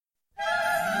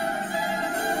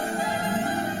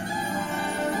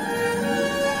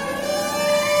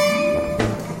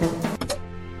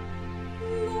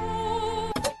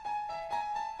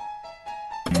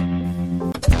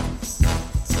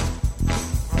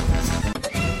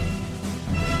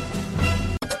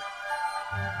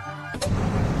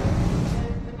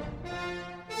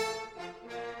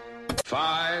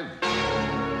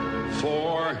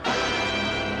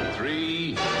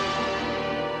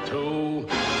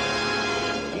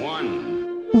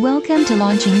Welcome to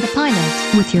Launching the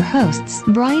Pilot with your hosts,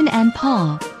 Brian and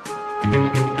Paul.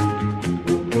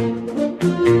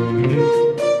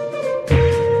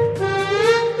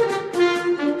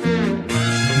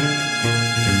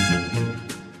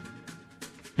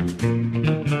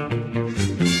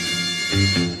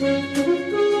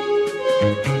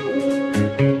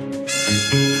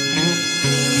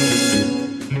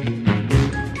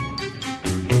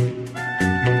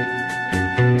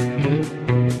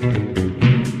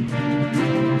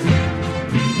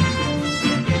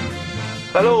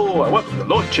 Hello and welcome to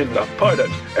Launching the Pilot,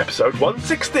 episode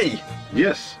 160.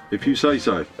 Yes, if you say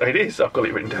so. It is, I've got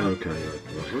it written down. Okay,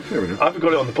 well, fair enough. I haven't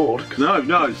got it on the board.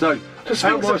 No, so Just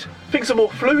how things are more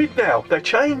fluid now, they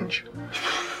change.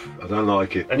 I don't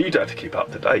like it. And you don't have to keep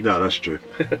up to date. No, that's true.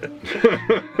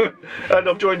 And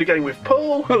I'm joined again with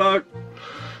Paul. Hello.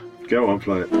 Go on,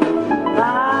 play it.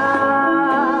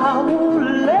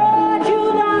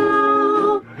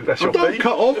 That's your Don't theme.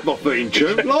 cut off my theme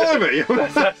tune, blimey.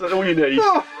 That's all you need.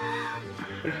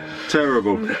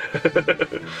 Terrible.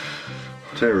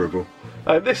 Terrible.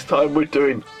 And this time we're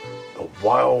doing the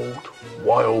Wild,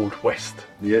 Wild West.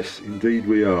 Yes, indeed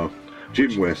we are.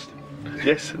 Jim West.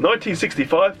 Yes,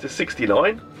 1965 to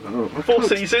 69. Oh, Four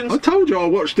seasons. I told you I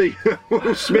watched the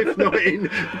Will Smith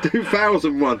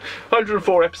 2001.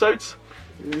 104 episodes.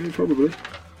 Yeah, probably.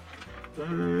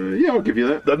 Yeah, I'll give you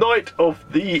that. The Night of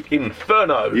the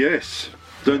Inferno. Yes.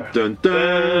 Dun dun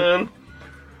dun.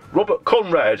 Robert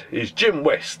Conrad is Jim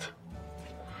West.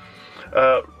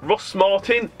 Ross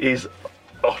Martin is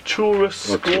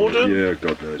Arturus Gordon. Yeah,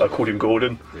 God knows. I called him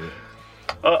Gordon.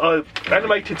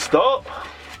 Animated start,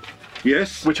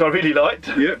 Yes. which I really liked.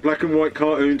 Yeah, black and white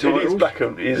cartoon titles. It is black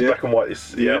and black and white.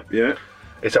 It's, Yeah.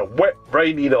 It's a wet,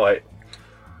 rainy night.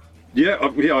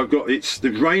 I've got it's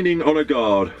the raining on a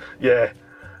guard. Yeah.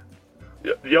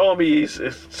 The army is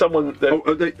someone that.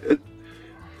 Oh,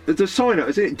 the sign up,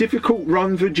 is it Difficult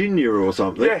Run Virginia or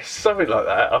something? Yes, something like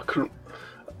that. I couldn't.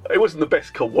 It wasn't the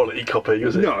best quality copy,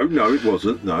 was it? No, it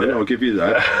wasn't. No, Yeah. I'll give you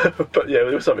that. But yeah,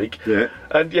 there was something. Yeah.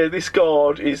 And yeah, this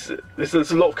guard is. There's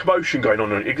a lot of commotion going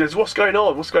on. He goes, "What's going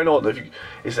on? What's going on?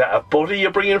 Is that a body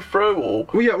you're bringing through, or?"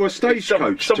 Well,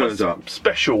 Stagecoach turns up.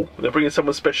 Special. They're bringing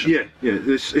someone special. Yeah.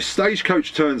 This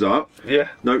Stagecoach turns up. Yeah.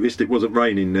 Noticed it wasn't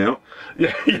raining now.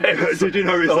 Yeah. Did you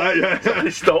notice that? Yeah.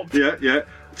 It stopped. Yeah.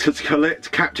 To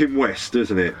collect Captain West,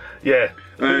 doesn't it? Yeah.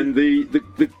 And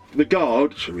the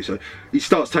guard, shall we say, he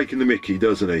starts taking the mickey,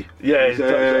 doesn't he? Yeah.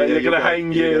 They're going to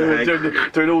hang you,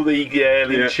 doing all the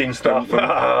lynching stuff.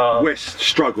 West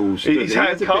struggles. He's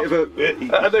handcuffed.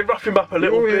 And they rough him up a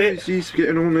little bit. He's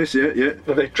getting on this, yeah.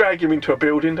 And they drag him into a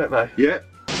building, don't they? Yeah.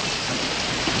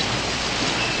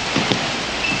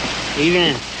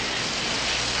 Evening.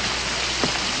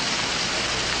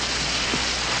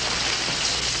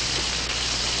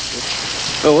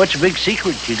 Oh, what's your big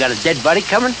secret? You got a dead body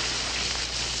coming?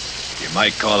 You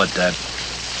might call it that.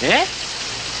 Yeah?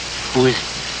 Who is it?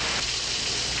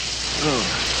 Oh.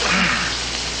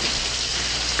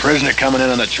 Prisoner coming in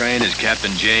on the train is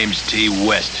Captain James T.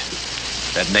 West.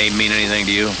 That name mean anything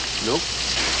to you? Nope.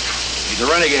 He's a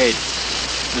renegade.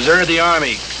 Deserted the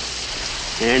army.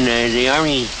 And the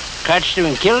army catched him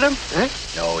and killed him? Huh?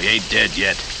 No, he ain't dead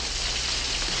yet.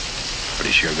 But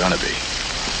he's sure gonna be.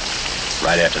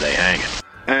 Right after they hang him.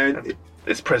 And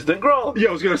It's President Grant. yeah,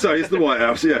 I was going to say it's the White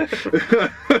House. Yeah,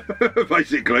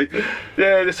 basically.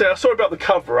 Yeah, they say, I'm sorry about the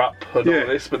cover-up and all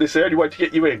this, but this is the only way to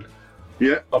get you in.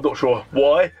 Yeah. I'm not sure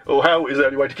why or how it is the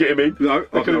only way to get him in. No,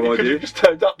 I've no He could idea. have just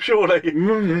turned up, surely.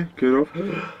 Yeah, good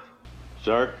off.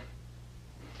 Sir,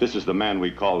 this is the man we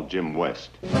call Jim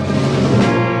West.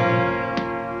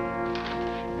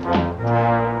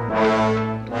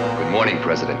 Good morning,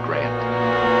 President Grant.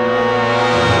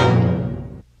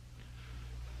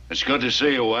 It's good to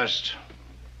see you, West.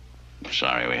 I'm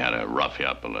sorry we had to rough you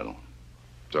up a little.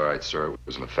 It's all right, sir. It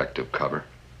was an effective cover.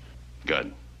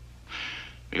 Good.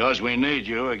 Because we need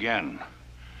you again.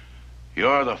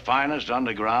 You're the finest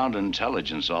underground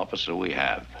intelligence officer we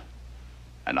have.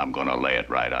 And I'm gonna lay it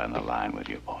right on the line with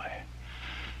you, boy.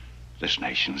 This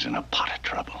nation's in a pot of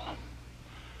trouble.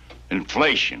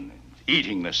 Inflation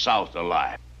eating the South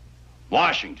alive.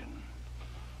 Washington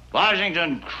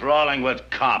crawling with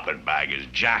carpetbaggers,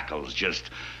 jackals, just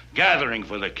gathering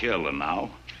for the kill, and now...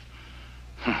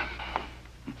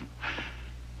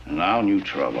 now new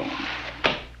trouble.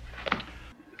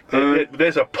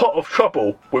 There's a pot of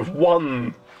trouble with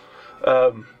one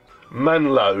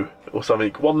Manlow or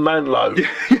something. One Manlow.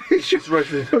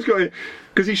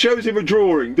 Because he shows him a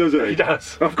drawing, doesn't he? He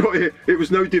does. I've got it. It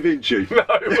was no Da Vinci. No,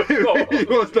 it was not. It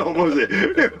was not, was it?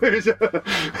 It was,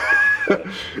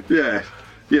 yeah.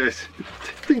 Yes.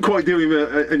 Didn't quite do him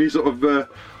any sort of.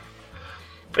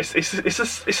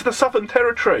 It's the Southern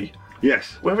Territory.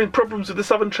 Yes. We're having problems with the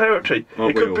Southern Territory.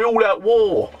 Aren't It we could be all? all out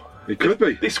war. It could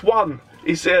be. This one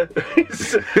is One?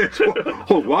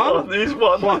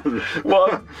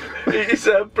 One. It's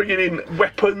bringing in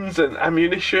weapons and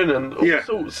ammunition and all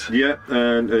sorts. Yeah,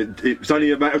 and it was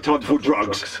only a matter of time before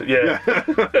drugs. Yeah.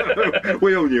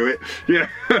 We all knew it. Yeah.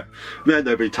 Then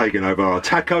they'll be taking over our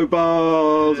taco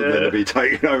bars, and then they'll be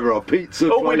taking over our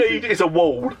pizza All we places. need is a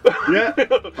wall. Yeah,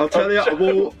 I'll tell you, a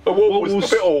wall will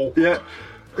stop it all. Yeah.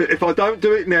 If I don't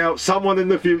do it now, someone in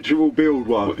the future will build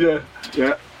one. Yeah.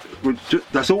 Yeah.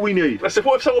 That's all we need. I said,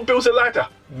 what if someone builds a ladder?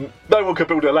 No one can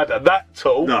build a ladder that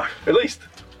tall. No. At least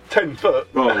 10 foot.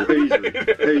 Oh,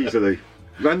 easily.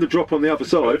 And the drop on the other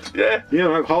side. Yeah. You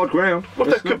know, hard ground. What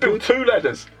if they could build 2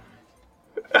 ladders?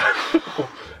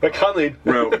 They're cunning.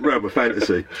 Realm of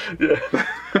fantasy. Yeah.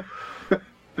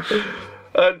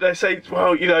 And they say,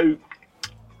 well, you know,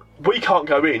 we can't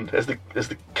go in as the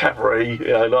cavalry, you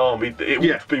know, an army. It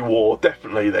would be war,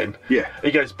 definitely. Then, Yeah.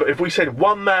 He goes, but if we send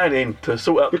one man in to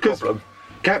sort out the problem,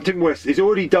 Captain West, he's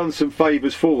already done some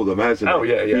favours for them, hasn't he? Oh,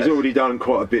 yeah. He's already done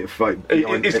quite a bit of favour.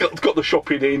 he's got the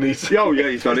shopping in. He's he's done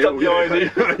it. done Oh, the ironing.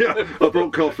 yeah. I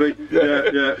brought coffee.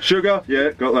 Yeah. Sugar.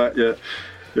 Yeah, got that.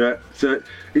 Yeah. So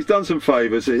he's done some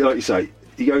favours. Like you say,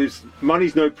 he goes,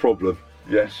 money's no problem.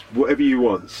 Yes. Whatever you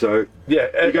want. So yeah,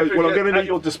 he goes, well, I'm going to at need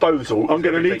your disposal. I'm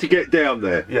going to need to get down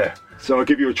there. Yeah. So I'll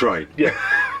give you a train. Yeah.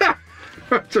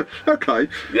 Okay.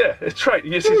 Yeah, it's train.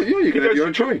 You can have your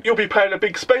own train. You'll be paying a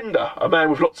big spender, a man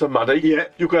with lots of money. Yeah.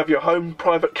 You can have your own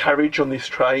private carriage on this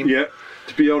train. Yeah.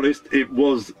 To be honest, it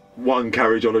was one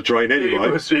carriage on a train anyway.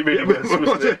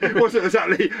 It wasn't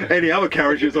exactly any other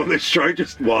carriages on this train,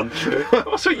 just one.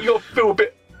 So you'll feel a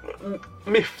bit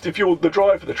miffed if you're the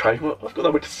driver of the train. Well, I've got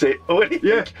nowhere to sit or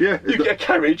anything. Yeah. You get a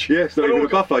carriage. Yeah, it's not even a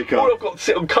buffet car. All I've got to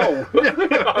sit on coal.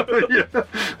 Yeah.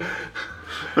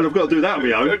 And I've got to do that on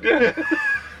my own. Yeah.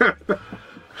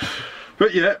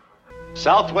 But yeah.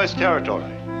 Southwest Territory,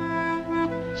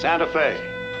 Santa Fe,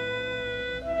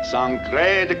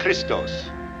 Sangre de Cristos,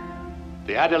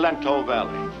 the Adelanto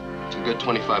Valley. It's a good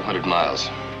 2,500 miles.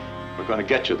 We're going to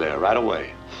get you there right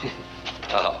away.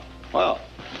 Oh. Well,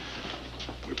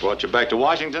 we brought you back to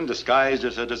Washington disguised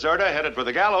as a deserter headed for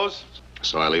the gallows.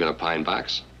 So I leave in a pine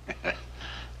box?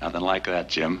 Nothing like that,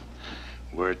 Jim.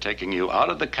 We're taking you out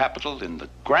of the capital in the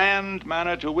grand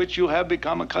manner to which you have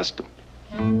become accustomed.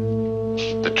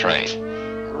 The train.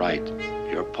 Right.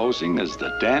 You're posing as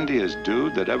the dandiest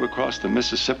dude that ever crossed the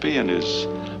Mississippi in his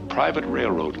private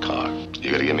railroad car.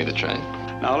 You gotta give me the train.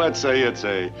 Now, let's say it's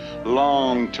a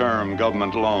long-term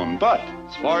government loan, but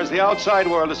as far as the outside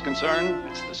world is concerned,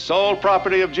 it's the sole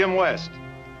property of Jim West.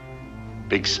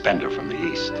 Big spender from the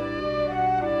East.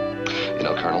 You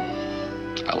know, Colonel,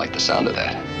 I like the sound of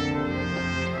that.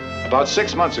 About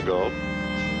 6 months ago,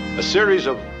 a series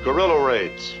of guerrilla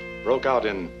raids broke out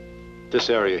in this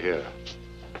area here.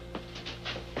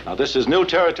 Now, this is new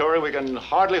territory we can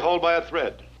hardly hold by a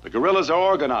thread. The guerrillas are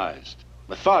organized,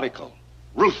 methodical,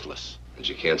 ruthless. But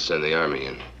you can't send the army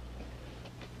in.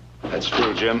 That's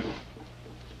true, Jim.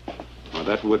 Well,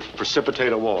 that would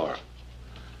precipitate a war.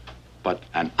 But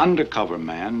an undercover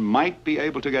man might be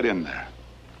able to get in there.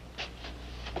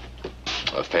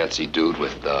 A fancy dude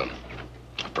with a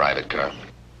private car.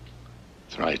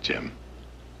 That's right, Jim.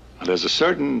 Now, there's a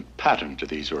certain pattern to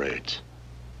these raids.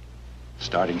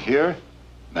 Starting here,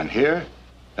 then here,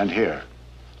 then here.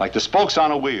 Like the spokes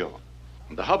on a wheel.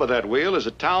 And the hub of that wheel is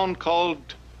a town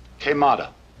called Quemada.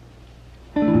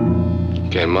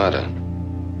 Quemada?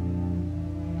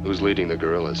 Who's leading the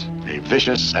guerrillas? A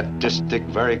vicious, sadistic,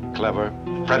 very clever,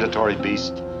 predatory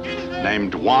beast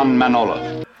named Juan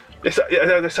Manola. They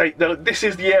say this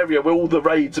is the area where all the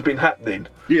raids have been happening.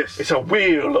 Yes. It's a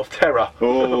wheel of terror.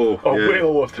 Oh,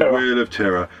 Wheel of terror. Wheel of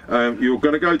terror. You're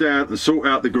going to go down and sort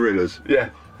out the guerrillas. Yeah.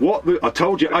 I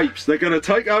told you, apes, they're going to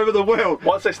take over the world.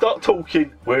 Once they start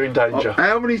talking, we're in danger.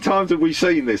 How many times have we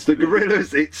seen this? The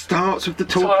guerrillas, it starts with the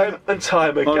talking. Time and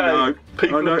time again. I know.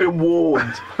 People have been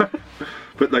warned.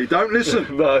 But they don't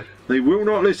listen. No. They will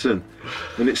not listen.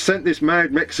 And it sent this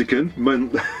mad Mexican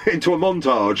into a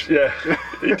montage. Yeah,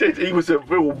 he did. He was a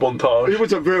real montage. It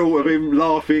was a real of him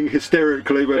laughing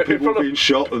hysterically when In people front were of being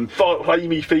shot and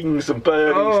flamey things and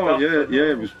burning stuff. yeah.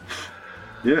 It was,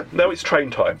 yeah. Now it's train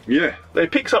time. Yeah. They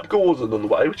picks up Gordon on the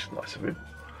way, which is nice of him.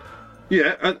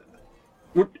 Yeah, and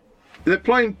they're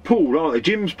playing pool, aren't they?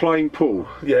 Jim's playing pool.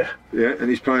 Yeah. Yeah,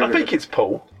 and he's playing. I think it's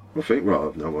Paul. I think, well, I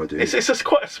have no idea. It's just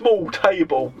quite a small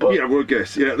table, but yeah, well, I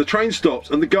guess. Yeah, the train stops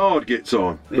and the guard gets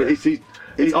on, but Yeah.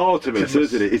 It's Artemis,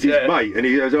 isn't it? It's his mate, and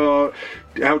he goes, "Oh,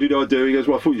 how did I do?" He goes,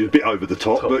 "Well, I thought you were a bit over the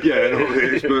top, but yeah, not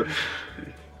this, but."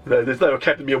 No, there's no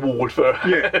Academy Award for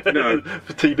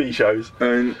for TV shows.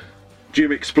 And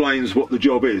Jim explains what the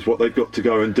job is, what they've got to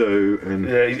go and do, and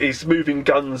he's moving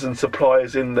guns and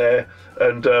supplies in there,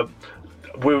 and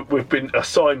we've been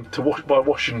assigned to by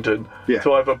Washington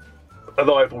to either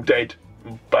alive or dead,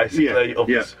 basically, of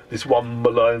this one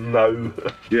Milano.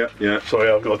 Sorry,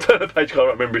 I've got to turn the page. I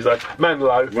can't remember his name.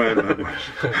 Manlow.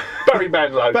 Barry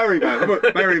Manlow. Barry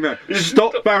Manlow.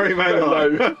 Stop Barry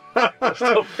Manlow.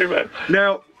 Stop Barry Manlow.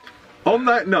 Now, on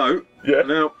that note,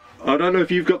 now I don't know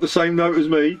if you've got the same note as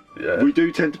me. We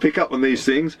do tend to pick up on these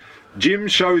things. Jim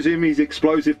shows him his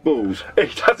explosive balls. He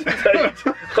does indeed.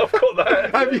 I've got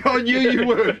that. I knew you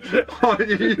would.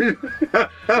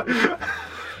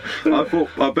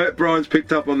 I bet Brian's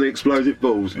picked up on the explosive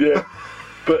balls. Yeah,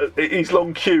 but his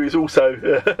long queue is also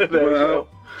there as well.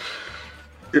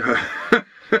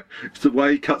 It's the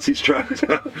way he cuts his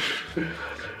tractor.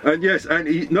 And yes, and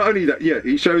he not only that,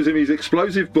 he shows him his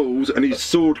explosive balls and his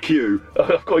sword cue.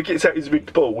 I've got to get out his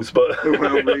rigged balls, but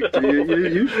well, rigged,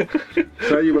 you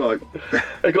say you like.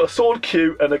 They got a sword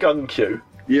cue and a gun cue.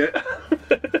 Yeah,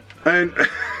 and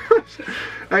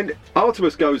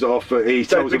Artemis goes off. He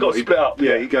tells him what split up.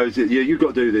 Yeah, he goes, you've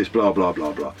got to do this, blah blah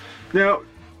blah blah. Now,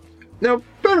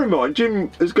 bear in mind,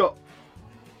 Jim has got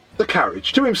the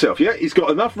carriage to himself. Yeah, he's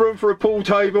got enough room for a pool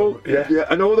table. Yeah,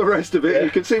 and all the rest of it. Yeah. You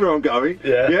can see where I'm going.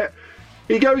 Yeah.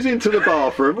 He goes into the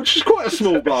bathroom, which is quite a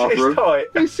small bathroom.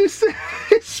 It's tight.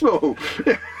 It's small.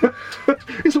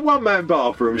 It's a one-man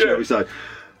bathroom, shall we say?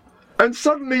 And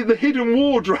suddenly the hidden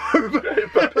wardrobe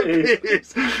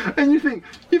appears, and you think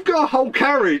you've got a whole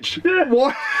carriage. Yeah.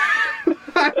 Why?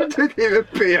 How did it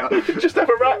appear? You could just have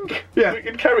a rack.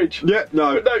 In carriage. Yeah,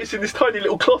 no. But no, it's in this tiny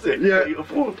little closet. Yeah.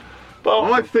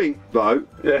 I think, though,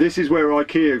 this is where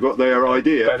IKEA got their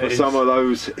idea for some of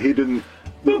those hidden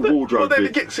wardrobe Well, then he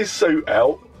bits. gets his suit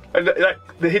out, and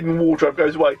the hidden wardrobe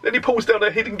goes away. Then he pulls down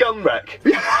a hidden gun rack.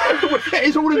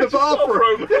 It's all in the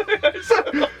bathroom.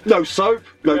 No soap,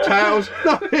 no towels,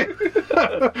 nothing.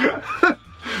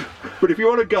 But if you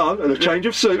want a gun and a change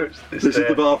of suit, this is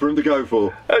the bathroom to go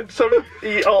for. And so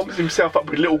he arms himself up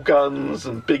with little guns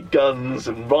and big guns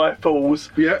and rifles.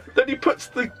 Yeah. Then he puts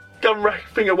the gun rack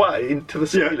thing away into the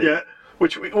ceiling,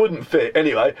 which it wouldn't fit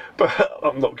anyway. But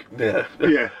I'm not. Yeah.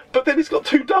 But then he's got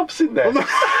two doves in there. I'm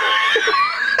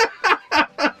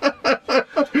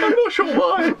not sure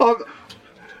why.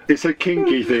 It's a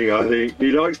kinky thing, I think.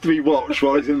 He likes to be watched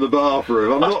while he's in the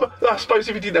bathroom. I suppose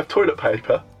if he didn't have toilet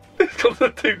paper, he's got the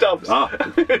two doves.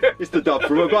 It's the dove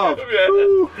from above.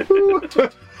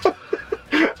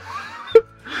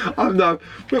 No,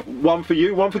 one for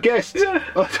you, one for guests. Yeah.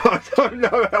 I don't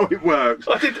know how it works.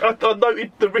 I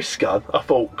noted the wrist gun. I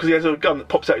thought because he has a gun that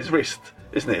pops out his wrist,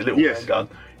 isn't it? A little gun,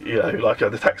 like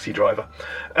the taxi driver.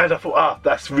 And I thought,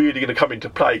 that's really going to come into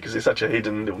play because it's such a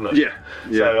hidden little note. Yeah.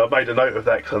 So I made a note of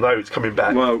that because I know it's coming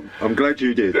back. Well, I'm glad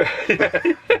you did.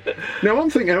 Now I'm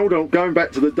thinking, hold on, going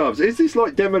back to the doves. Is this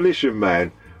like Demolition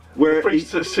Man, where where the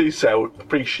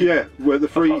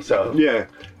free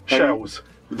shells.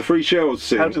 The free shells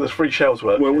scene. How do the free shells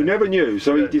work? Well, we never knew,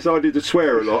 so he decided to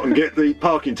swear a lot and get the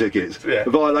parking tickets, the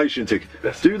violation ticket.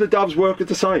 Yes. Do the doves work at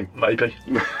the same? Maybe.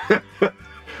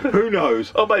 Who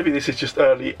knows? Or maybe this is just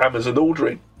early Amazon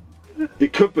ordering.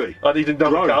 It could be. I need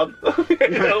another gun.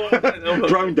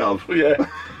 Drone dove. Yeah.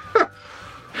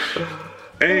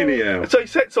 Anyhow. So he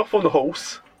sets off on the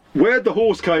horse. Where'd the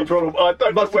horse came from? I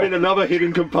don't Must know have been another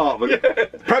hidden compartment.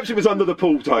 Perhaps it was under the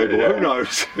pool table. Who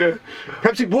knows?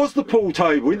 Perhaps it was the pool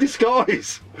table in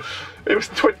disguise. It was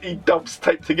 20 doves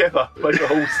taped together like a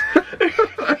horse.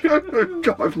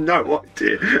 God, I've no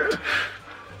idea.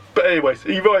 But anyways,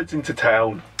 he rides into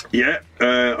town. Yeah,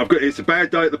 it's a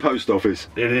bad day at the post office.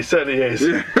 It certainly is.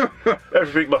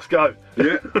 Everything must go.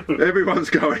 Yeah, everyone's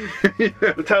going.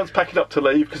 The town's packing up to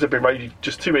leave because they've been raided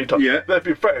just too many times. Yeah. They've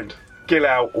been threatened. Gill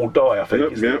out or die, I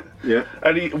think. Yeah.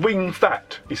 And Wing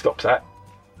Fat, he stops at.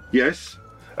 Yes.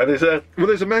 And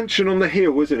there's a mansion on the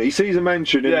hill, isn't it? He sees a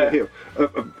mansion in the hill.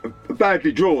 A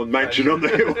badly drawn mansion on the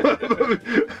hill.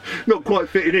 Not quite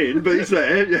fitting in, but it's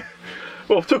there. Yeah.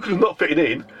 Well, Tucker's not fitting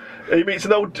in. He meets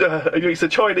a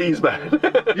Chinese man.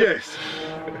 Yes.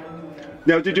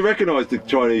 Now, did you recognise the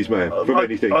Chinese man from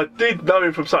anything? I did know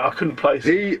him from something. I couldn't place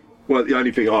him. Well, the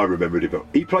only thing I remembered him,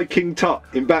 he played King Tut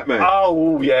in Batman.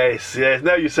 Oh, yes.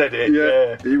 Now you said it.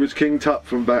 Yeah. He was King Tut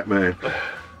from Batman.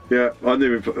 Yeah, I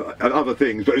knew him from other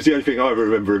things, but it was the only thing I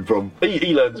remember him from.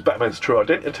 He learns Batman's true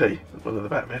identity, one of the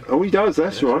Batmen. Oh, he does,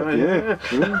 that's right. Yeah.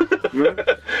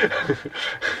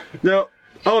 Now,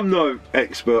 I'm no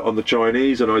expert on the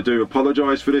Chinese, and I do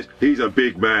apologise for this. He's a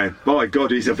big man. My God,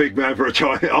 he's a big man for a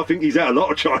Chinese. I think he's out a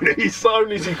lot of Chinese. Not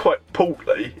only is he quite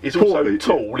portly, he's also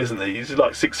tall, isn't he? He's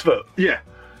like 6 foot. Yeah.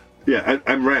 Yeah,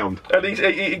 and round. And he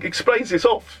explains this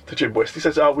off to Jim West. He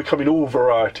says, we come in all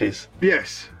varieties.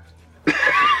 Yes.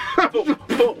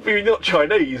 But we're not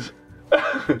Chinese.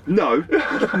 No.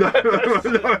 No.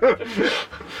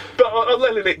 But I'm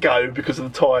letting it go because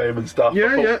of the time and stuff.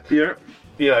 Yeah.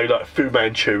 You know, like Fu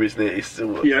Manchu, isn't it? It's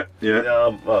still, yeah.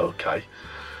 Okay.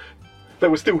 They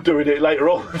were still doing it later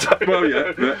on. Well,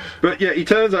 yeah. But yeah, he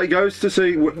turns out, he goes to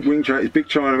see Wing Chun, his big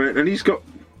Chinaman, and he's got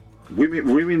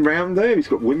women round there. He's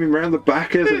got women round the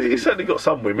back, hasn't he? He's certainly got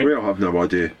some women. I have no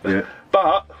idea. Yeah.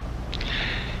 But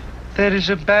there is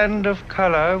a band of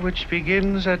colour which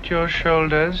begins at your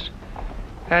shoulders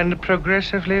and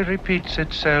progressively repeats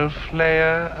itself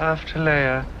layer after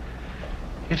layer.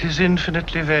 It is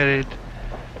infinitely varied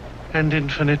and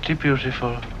infinitely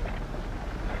beautiful.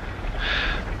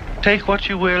 Take what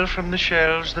you will from the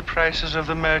shelves, the prices of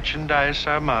the merchandise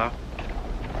are marked.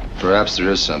 Perhaps there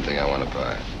is something I want to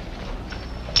buy.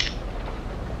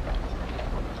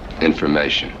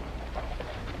 Information.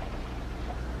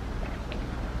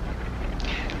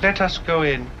 Let us go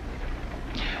in.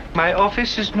 My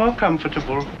office is more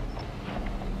comfortable.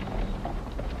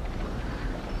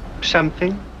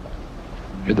 Something?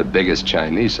 You're the biggest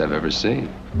Chinese I've ever seen.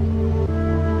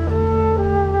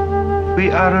 We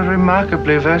are a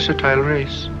remarkably versatile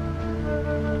race.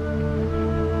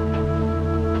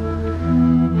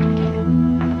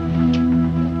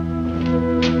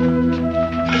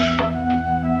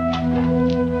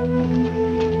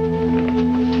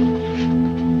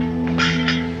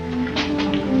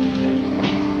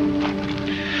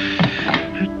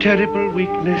 A terrible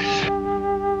weakness.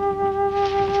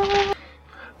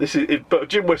 This is it, but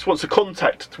Jim West wants a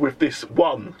contact with this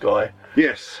one guy.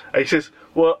 Yes. And he says,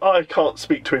 well, I can't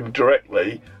speak to him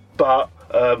directly, but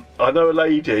I know a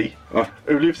lady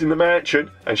who lives in the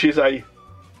mansion, and she's a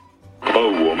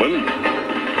woman.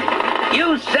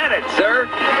 You said it, sir.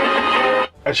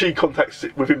 And she contacts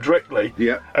with him directly.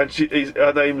 Yeah. And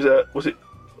her name's was it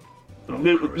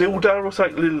Lilda or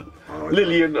something?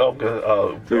 Lillian.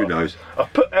 Who knows? I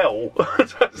put L.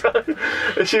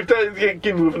 She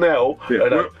begin with an L.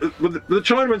 Yeah. The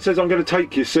Chinaman says, "I'm going to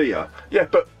take you, see her." Yeah,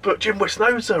 but Jim West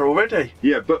knows her already.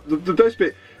 Yeah, but the best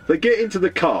bit, they get into the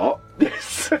cart.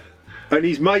 Yes. And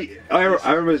his mate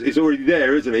Aramis is already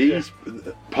there, isn't he? Yeah. He's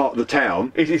part of the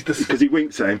town because he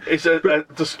winks at him. He's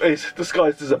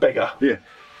disguised as a beggar. Yeah.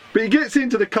 But he gets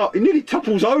into the car, he nearly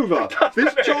topples over.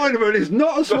 This Chinaman is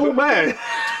not a small man.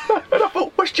 And I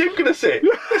thought, where's Jim going to sit?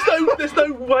 There's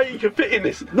no way he can fit in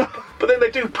this. No. But then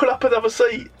they do pull up another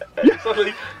seat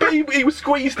suddenly. But he was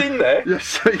squeezed in there. Yes,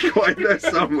 so he got in there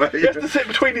somewhere. He has to sit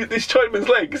between this Chinaman's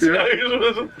legs. Yeah. You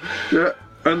know? Yeah.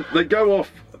 And they go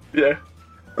off. Yeah.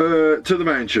 To the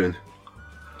mansion,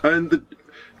 and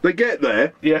they get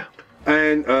there. Yeah.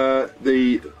 And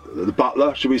the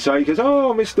butler, should we say, goes,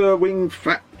 "Oh, Mr. Wing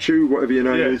Fat Chew, whatever your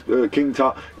name is, King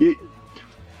Tut.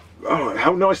 Oh,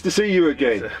 how nice to see you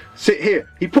again. Sit here."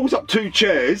 He pulls up 2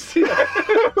 chairs. Yeah.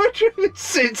 He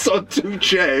sits on 2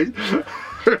 chairs.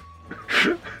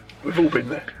 We've all been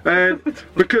there. And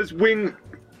because Wing,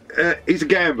 he's a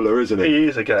gambler, isn't he? He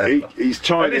is a gambler. He's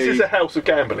Chinese. And this is a house of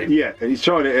gambling. Yeah, and he's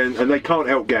Chinese, and they can't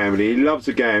help gambling. He loves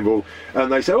to gamble,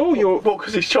 and they say, "Oh, you're..." What,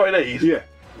 because he's Chinese? Yeah.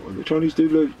 Well, the Chinese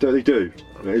do. They do.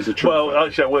 That is a truth. Well,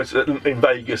 actually, I was in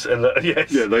Vegas, and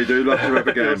yes. Yeah, they do love to have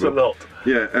a gamble. There's a lot.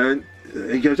 Yeah, and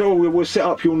he goes, "Oh, we'll set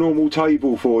up your normal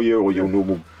table for you, or your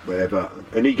normal whatever."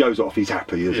 And he goes off. He's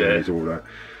happy, isn't he? He's all that.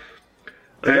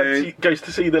 And he goes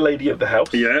to see the lady of the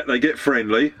house. Yeah, they get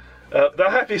friendly. They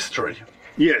have history.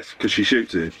 Yes, because she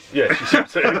shoots him. Yeah, she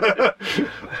shoots him.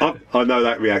 I know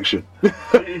that reaction.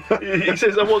 He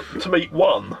says, "I want to meet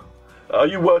one. Are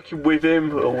you working with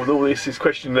him?" Or all this is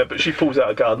questioning her, but she pulls out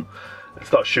a gun and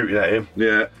starts shooting at him.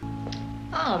 Yeah.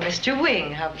 Oh, Mr.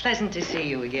 Wing, how pleasant to see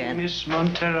you again. Miss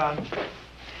Monteran,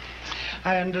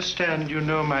 I understand you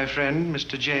know my friend,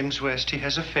 Mr. James West. He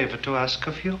has a favor to ask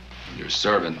of you. Your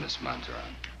servant, Miss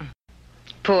Monteran.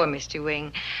 Poor Mr.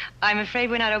 Wing. I'm afraid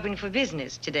we're not open for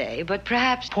business today, but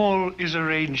perhaps... Paul is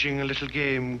arranging a little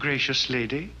game, gracious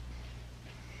lady.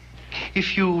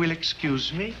 If you will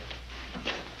excuse me.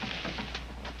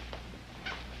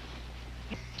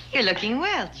 You're looking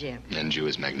well, Jim. And you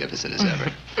as magnificent as ever.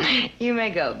 You may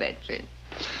go, Bedford.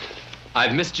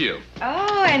 I've missed you.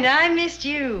 Oh, and I missed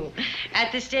you.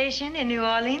 At the station in New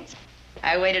Orleans.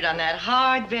 I waited on that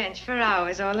hard bench for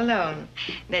hours all alone.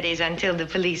 That is, until the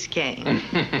police came.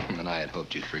 And I had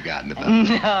hoped you'd forgotten about that.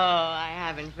 No, I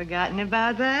haven't forgotten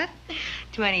about that.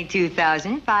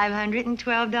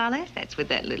 $22,512. That's what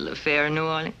that little affair in New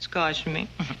Orleans cost me.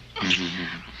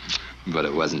 But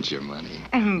it wasn't your money.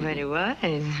 But it was.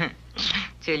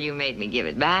 Till you made me give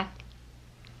it back.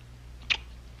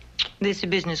 This is a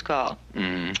business call.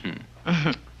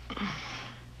 Mm-hmm.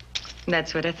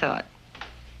 That's what I thought.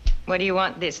 What do you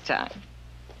want this time?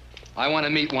 I want to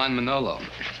meet Juan Manolo.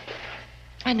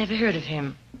 I never heard of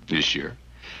him. You sure?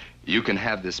 You can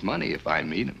have this money if I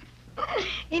meet him.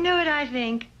 You know what I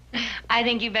think? I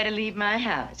think you better leave my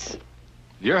house.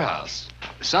 Your house?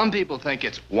 Some people think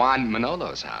it's Juan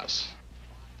Manolo's house.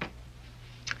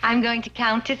 I'm going to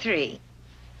count to 3.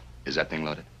 Is that thing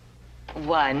loaded?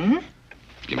 1.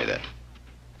 Give me that.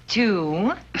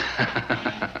 2.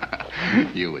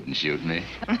 You wouldn't shoot me.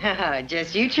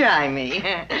 Just you try me.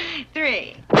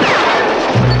 3.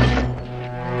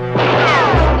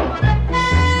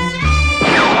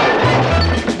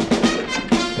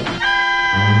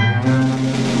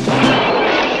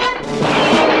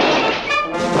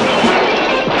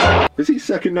 Is his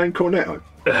second name Cornetto?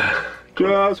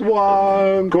 Just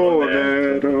one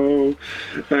Cornetto.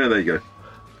 There they go.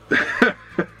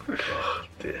 Oh,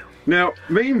 dear. Now,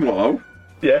 meanwhile,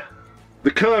 yeah, the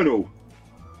Colonel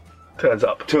turns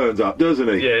up, doesn't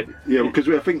he? Yeah, yeah. Because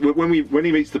I think when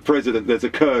he meets the President, there's a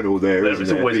Colonel there.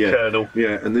 There's always a Colonel.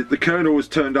 Yeah, and the Colonel has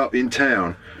turned up in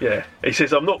town. Yeah, he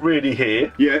says, "I'm not really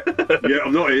here." Yeah,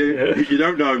 I'm not here. Yeah. You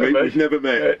don't know me. We've never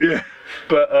met. Yeah,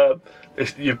 but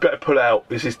you better pull out.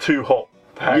 This is too hot.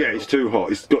 Yeah, it's too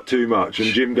hot. It's got too much.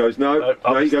 And Jim goes, no.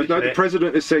 He goes, no. The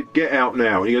President has said, get out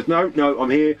now. And he goes, no.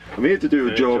 I'm here. I'm here to do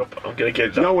a job. I'm going to get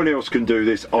it done. No one else can do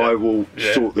this. I will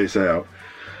sort this out.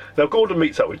 Now Gordon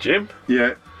meets up with Jim.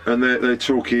 Yeah, and they're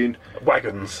talking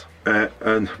wagons.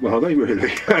 And well, are they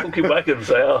really? Talking wagons,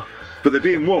 they are. But they're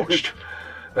being watched.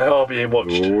 They are being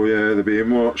watched. Oh yeah, they're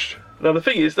being watched. Now the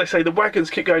thing is, they say the wagons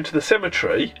keep going to the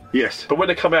cemetery. Yes. But when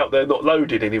they come out, they're not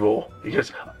loaded anymore.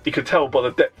 Because you can tell by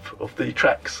the depth of the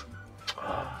tracks.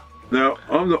 Now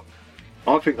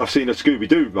I think I've seen a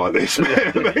Scooby-Doo like this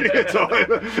many a time.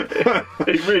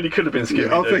 It really could have been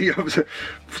Scooby-Doo.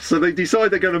 So they decide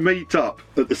they're going to meet up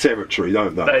at the cemetery,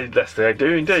 don't they? They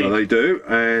do indeed. So they do,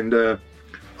 and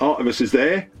Artemis is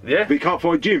there. Yeah. But he can't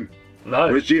find Jim. No.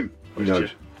 Where's Jim? Where's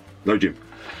Jim? No Jim.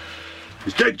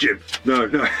 He's dead, Jim. No,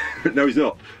 he's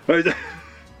not. There's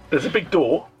a big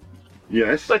door.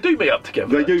 Yes. They do meet up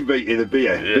together. They do meet in the but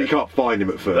you can't find him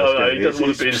at first. No, he doesn't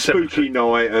want to be in the cemetery. Spooky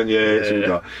night, and it's all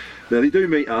dark. Now they do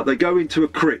meet up. They go into a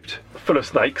crypt full of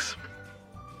snakes.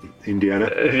 Indiana.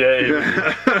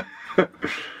 Yeah.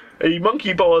 He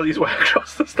monkey bars his way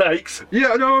across the snakes.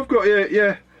 Yeah, no, I've got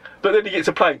yeah. But then he gets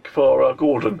a plank for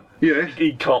Gordon. Yeah.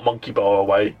 He can't monkey bar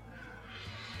away.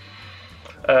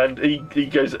 And he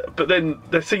goes, but then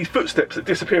they see footsteps that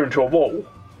disappear into a wall.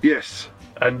 Yes.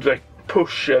 And they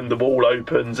push and the wall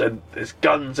opens and there's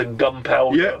guns and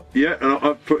gunpowder. Yeah, and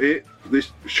I put it, this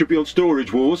should be on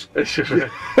Storage Wars. It should be.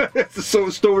 That's the sort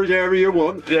of storage area you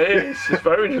want. Yeah, it's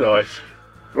very nice.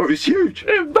 Oh, it's huge.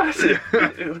 It's massive.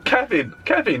 Cabin.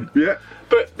 Yeah.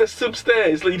 But there's some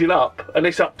stairs leading up and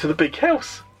it's up to the big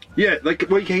house. Yeah, you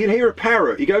can hear a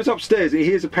parrot. He goes upstairs and he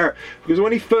hears a parrot. Because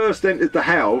when he first entered the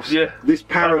house, this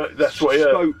parrot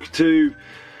spoke to...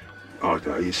 I don't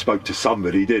know, he spoke to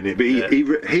somebody, didn't it? But he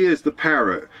hears the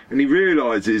parrot and he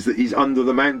realises that he's under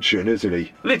the mansion, isn't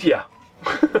he? Lydia.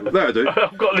 There, dude.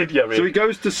 I've got Lydia here. So he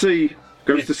goes to see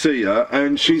her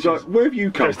and she's like, where have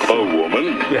you come from? A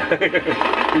woman?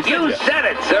 Yeah. You said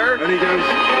it, sir. And he goes,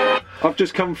 I've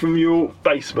just come from your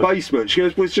basement. She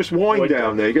goes, well, it's just wine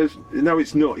down there. He goes, no,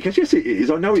 it's not. He goes, yes, it is.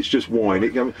 I know it's just wine.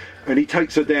 And he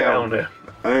takes her down there.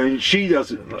 And she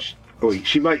doesn't...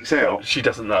 She makes out she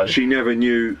doesn't know. She never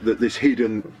knew that this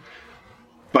hidden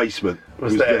basement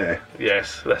was there.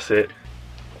 Yes, that's it.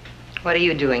 What are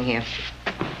you doing here?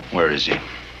 Where is he?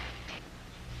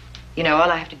 You know,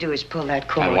 all I have to do is pull that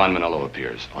cord. And Juan Manolo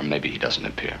appears. Or maybe he doesn't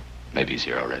appear. Maybe he's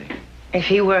here already. If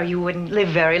he were, you wouldn't live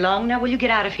very long. Now, will you get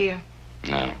out of here?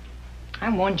 No. I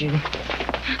warned you.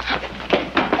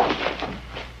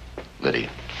 Lydia,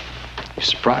 you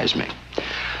surprised me.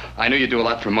 I knew you'd do a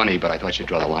lot for money, but I thought you'd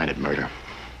draw the line at murder.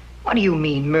 What do you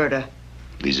mean, murder?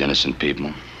 These innocent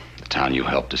people, the town you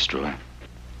helped destroy.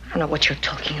 I don't know what you're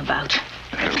talking about.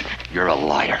 You're a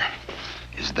liar.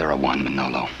 Is there a Juan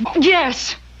Manolo?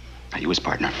 Yes. Are you his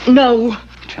partner? No.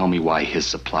 Tell me why his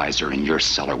supplies are in your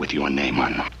cellar with your name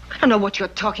on them. I don't know what you're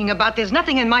talking about. There's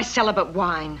nothing in my cellar but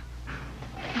wine.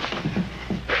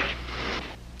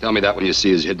 Tell me that when you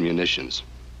see his hidden munitions.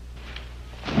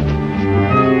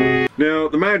 Now,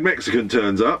 the Mad Mexican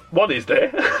turns up. One is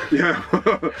there. Yeah.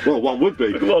 Well, one would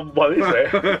be. One is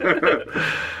there.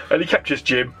 And he captures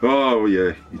Jim. Oh,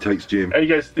 yeah. He takes Jim. And he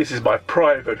goes, "This is my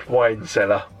private wine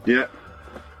cellar." Yeah.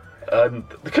 And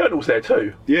the Colonel's there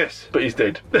too. Yes. But he's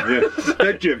dead. Yeah.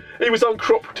 Dead Jim. He was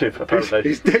uncooperative, apparently.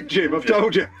 He's dead Jim, I've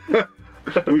told you.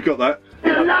 We've got that.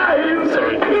 He's alive!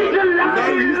 Sorry.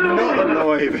 No, he's not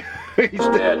alive. He's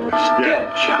dead.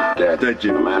 Dead, Jim. Dead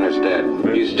Jim. The man is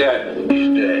dead. He's dead. He's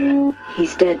dead.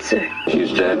 He's dead, sir.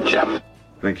 She's dead, Jim.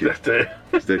 Thank you. That's it.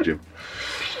 It's dead Jim.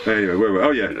 Anyway, where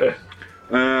were we? Oh,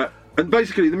 yeah. And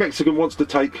basically, the Mexican wants to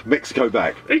take Mexico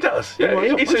back. He does, yeah.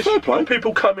 Well, He says,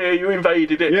 people come here, you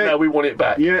invaded it, now we want it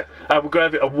back. Yeah. And we're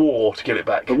going to have a war to get it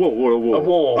back. A war? What a war? A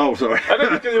war. Oh, sorry. And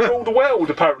then he's going to rule the world,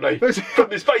 apparently, from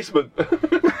this basement.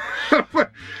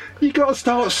 You got to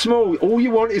start small. All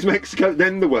you want is Mexico,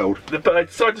 then the world. But they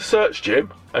decide to search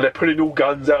Jim, and they're pulling all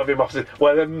guns out of him.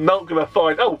 Well, they're not going to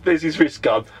find... Oh, there's his wrist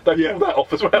gun. They pull that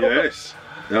off as well. Yes.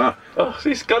 Yeah. Oh, so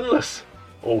he's gunless.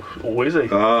 Or is he?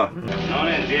 Ah. No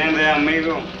le entiende,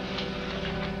 amigo.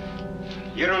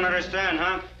 You don't understand,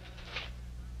 huh?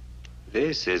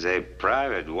 This is a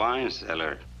private wine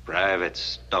cellar. Private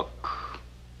stock.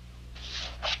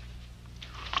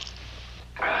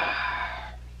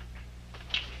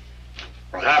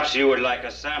 Perhaps you would like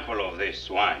a sample of this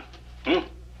wine.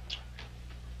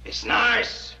 It's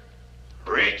nice,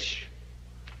 rich,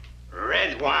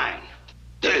 red wine.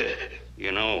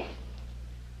 You know,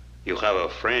 you have a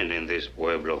friend in this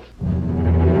pueblo.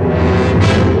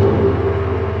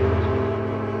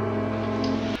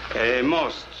 A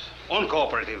most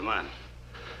uncooperative man.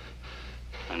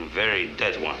 And very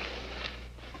dead one.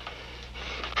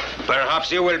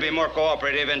 Perhaps you will be more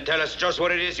cooperative and tell us just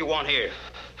what it is you want here.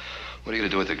 What are you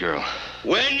gonna do with the girl?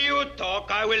 When you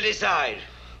talk, I will decide.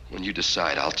 When you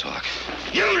decide, I'll talk.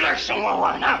 You like some more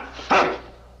wine, huh?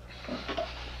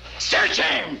 Search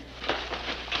him!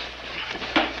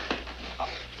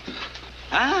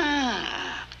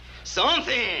 Ah,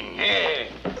 something. Hey.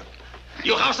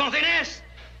 You have something else?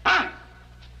 Huh?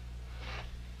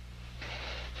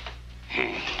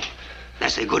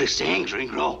 That's a good exchange,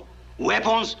 Ringo.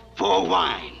 Weapons for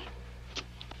wine.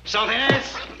 Something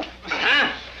else?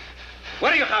 Huh?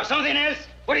 What do you have? Something else?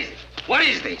 What is it? What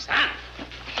is this, huh?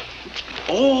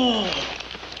 Oh,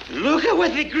 look at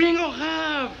what the gringo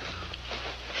have.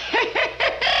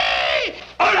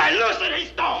 All right, loosen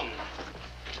his tongue.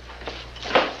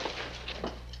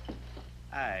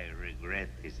 I regret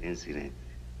this incident.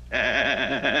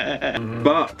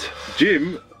 But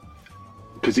Jim,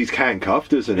 because he's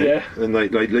handcuffed, isn't he? Yeah. And they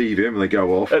leave him and they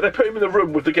go off. They put him in the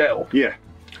room with the girl. Yeah.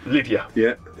 Lydia.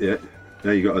 Yeah.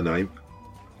 Now you got a name.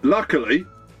 Luckily,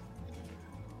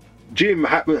 Jim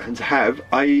happens to have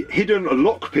a hidden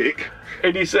lockpick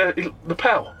in his the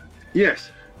pal. Yes.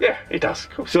 Yeah, he does.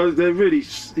 Cool. So they're really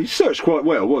he searched quite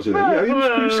well, wasn't he? Yeah, he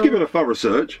was given a thorough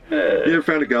search. Yeah,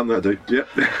 found a gun. That'll do. Yeah.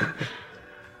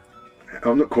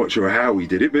 I'm not quite sure how he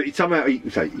did it, but he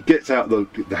gets out the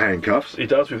handcuffs. He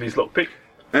does with his lockpick.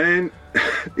 And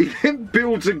he then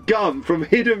builds a gun from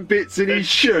hidden bits in his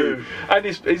shoe. And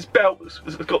his belt's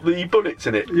got the bullets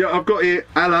in it. Yeah, I've got here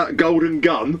a la golden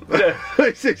gun. Yeah.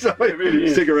 It's like it really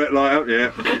is. Cigarette lighter,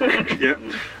 yeah. Yeah.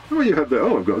 Oh, you have that.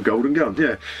 Oh, I've got a golden gun,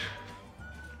 yeah.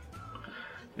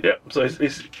 Yeah, so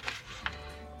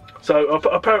so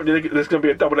apparently there's going to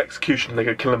be a double execution. They're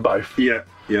going to kill them both. Yeah.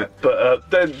 But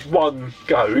then one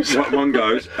goes. One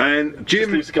goes, and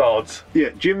Jim leaves guards.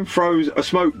 Yeah, Jim throws a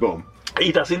smoke bomb.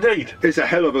 He does indeed. It's a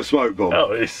hell of a smoke bomb.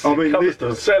 Oh, it covers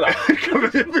the cellar. It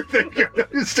covers everything. You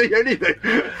don't see anything.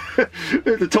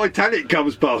 The Titanic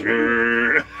comes past.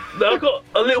 Now, I got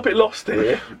a little bit lost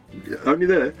here. Only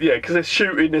there? Yeah, because they're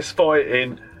shooting, there's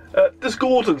fighting. Does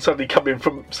Gordon suddenly come in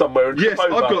from somewhere and yes,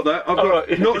 trip over? I've got that.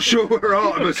 Right. Not sure where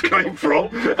Artemis came from.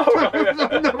 Right.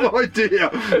 I've no idea.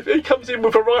 He comes in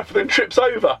with a rifle and trips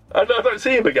over, and I don't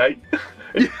see him again.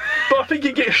 But I think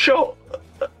he gets shot.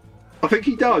 I think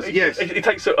he does, yes. He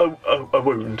takes a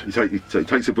wound. He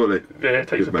takes a bullet. Yeah, he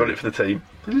takes a bullet for the team.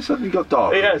 Has it suddenly got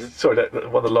dark? It has. Sorry,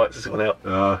 one of the lights has gone out.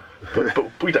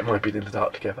 But we don't mind being in the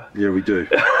dark together. Yeah, we do.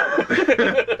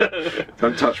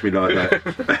 Don't touch me like that.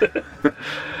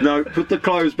 No, put the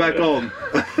clothes back on.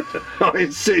 I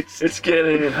insist. It's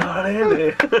getting hot in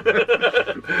here.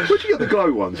 Where'd you get the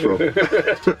glow ones from?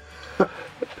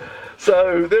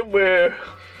 So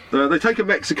then they take a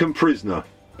Mexican prisoner.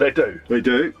 They do. They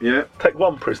do, yeah. Take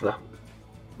one prisoner.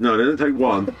 No, they don't take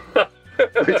one.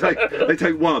 they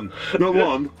take one. Not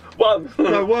one. One.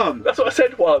 No, one. That's what I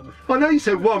said, one. I know you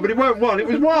said one, but it weren't one. It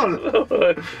was one.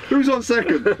 Who's on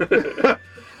second?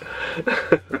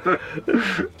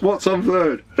 What's on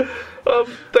third?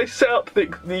 They set up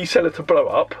the cellar to blow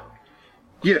up.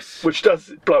 Yes. Which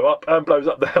does blow up and blows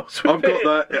up the house. I've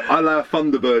got that. I allow a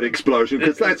Thunderbird explosion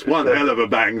because that's one hell of a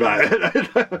bang. That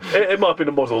it might have been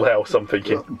a model house, I'm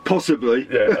thinking. Possibly.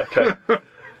 Yeah. Okay.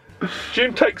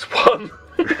 Jim takes one.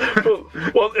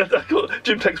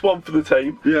 Jim takes one for the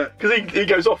team. Yeah. Because he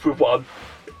goes off with one,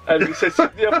 and he says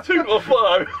the other two got to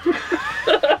follow.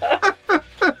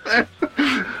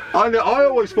 I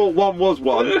always thought one was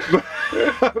one.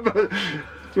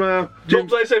 Well,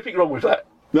 Jim's... There's anything wrong with that.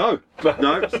 No,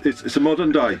 it's a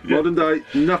modern day. Yeah. Modern day,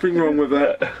 nothing wrong with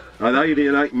that. I'd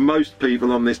alienate most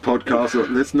people on this podcast.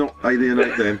 Let's not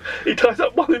alienate them. He ties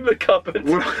up one in the cupboard.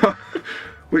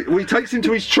 Well, he takes him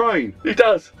to his train. He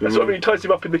does. That's what I mean. He ties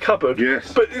him up in the cupboard.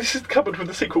 Yes. But this is the cupboard with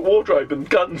the secret wardrobe and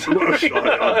guns. I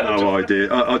have no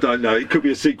idea. I don't know. It could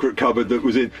be a secret cupboard that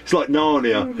was in. It's like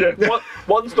Narnia. Yeah.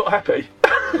 One's not happy.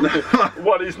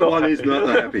 One is not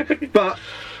happy. But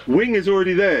Wing is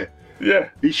already there. Yeah.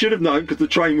 He should have known because the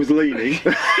train was leaning.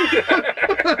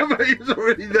 But he was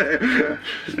already there.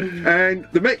 And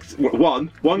the next one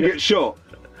gets shot.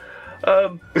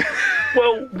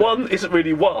 Well, one isn't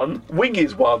really one. Wing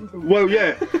is one. Well,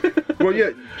 yeah.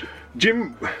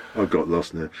 Jim... I got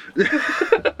lost now.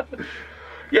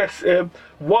 Yes,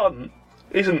 one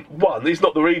isn't one. He's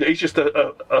not the reader. He's just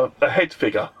a head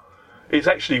figure. It's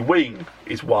actually Wing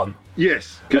is one.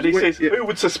 Yes. And he says, who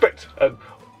would suspect a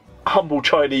humble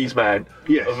Chinese man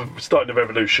of starting a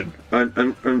revolution?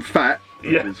 And Fat...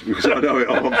 Yeah. Because I know it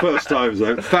on first time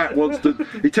zone. Fat wants to...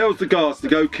 He tells the guards to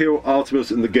go kill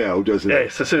Artemis and the girl, doesn't he?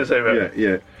 Yes, as soon as they remember.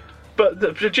 Yeah.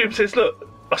 But Jim says, look,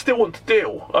 I still want to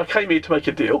deal. I came here to make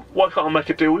a deal. Why can't I make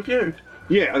a deal with you?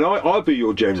 Yeah, and I'll be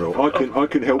your general. I can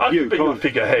help you. I can be your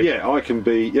figurehead. Yeah, I can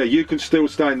be... Yeah, you can still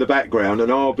stay in the background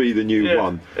and I'll be the new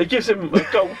one. It gives him a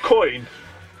gold coin.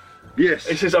 Yes.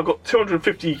 He says, I've got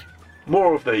 250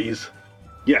 more of these.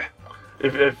 Yeah.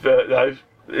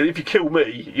 If you kill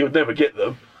me, you'll never get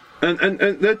them. And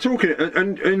they're talking,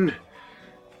 and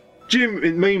Jim,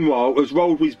 meanwhile, has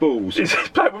rolled his balls. He's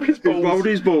back with his balls. He's rolled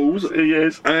his balls. He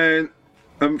is. And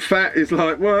Fat is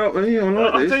like, well, I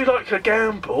like this. I do like a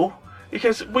gamble.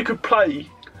 Because we could play.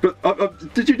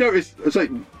 But did you notice,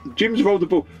 Jim's rolled the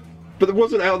ball, but it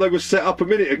wasn't how they were set up a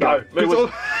minute ago. No,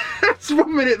 that's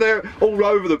 1 minute they're all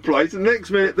over the place, and the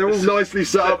next minute they're all nicely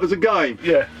set up as a game.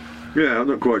 Yeah. Yeah, I'm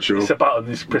not quite sure. It's a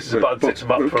button. He presses a button, sets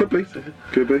them up. Could be.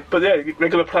 But yeah,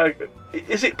 regular play.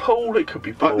 Is it Paul? It could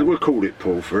be Paul. We'll call it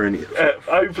Paul for any.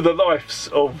 Over the lives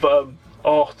of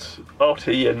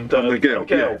Artie and the girl.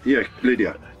 Yeah,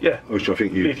 Lydia. Yeah. Which I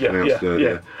think you Lydia.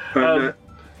 pronounced.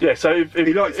 Yeah. So if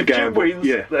he likes to gamble. Jim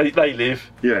wins, they live.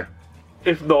 Yeah.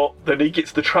 If not, then he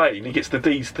gets the train. He gets the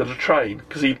D's to the train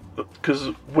because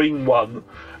Wing won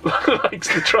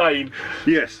likes the train.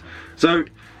 Yes. So.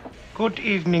 Good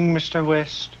evening, Mr.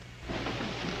 West.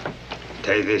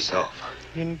 Take this off.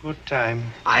 In good time.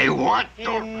 I want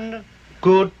to... In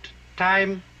good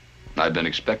time. I've been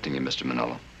expecting you, Mr.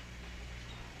 Manolo.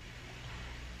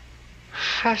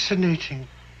 Fascinating.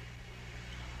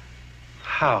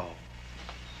 How?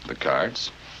 The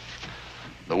cards.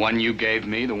 The one you gave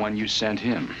me, the one you sent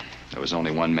him. There was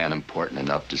only one man important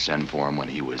enough to send for him when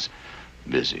he was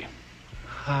busy.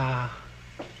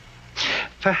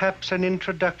 Perhaps an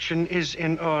introduction is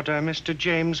in order, Mr.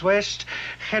 James West.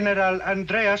 General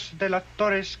Andreas de la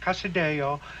Torres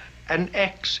Casadeo, an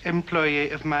ex-employee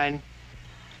of mine.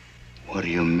 What do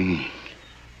you mean?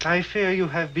 I fear you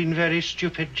have been very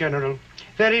stupid, General.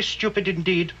 Very stupid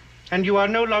indeed. And you are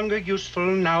no longer useful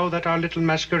now that our little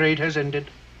masquerade has ended.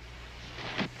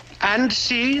 And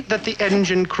see that the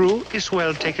engine crew is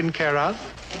well taken care of.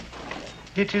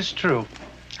 It is true.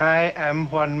 I am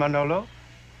Juan Manolo,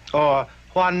 or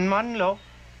Juan Manlo,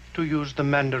 to use the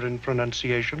Mandarin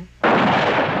pronunciation.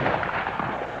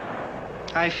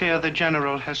 I fear the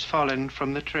General has fallen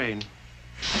from the train.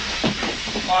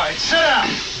 All right, sit down.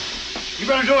 You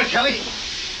better do it, Kelly.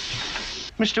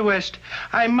 Mr. West,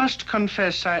 I must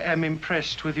confess I am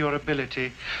impressed with your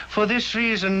ability. For this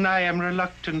reason, I am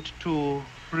reluctant to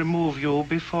remove you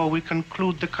before we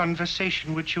conclude the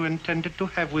conversation which you intended to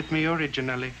have with me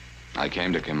originally. I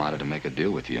came to Quemada to make a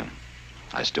deal with you.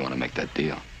 I still want to make that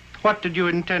deal. What did you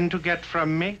intend to get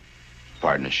from me?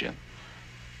 Partnership.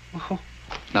 Oh.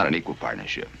 Not an equal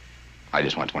partnership. I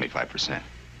just want 25%.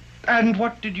 And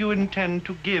what did you intend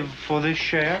to give for this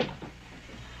share?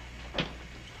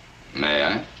 May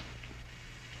I?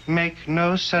 Make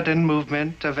no sudden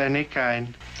movement of any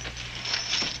kind.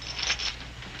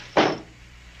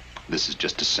 This is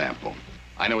just a sample.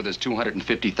 I know there's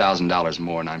 $250,000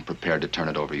 more, and I'm prepared to turn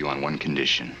it over to you on one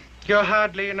condition. You're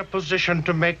hardly in a position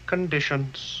to make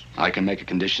conditions. I can make a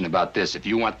condition about this. If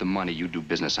you want the money, you do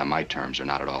business on my terms or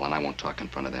not at all, and I won't talk in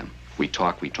front of them. If we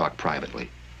talk privately.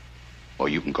 Or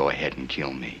you can go ahead and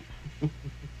kill me.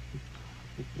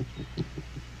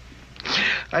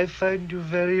 I find you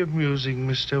very amusing,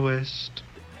 Mr. West.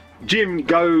 Jim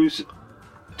goes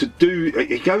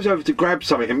he goes over to grab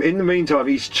something, and in the meantime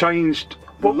he's changed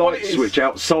the light switch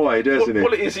outside, hasn't he?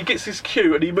 What it is, he gets his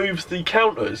cue and he moves the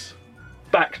counters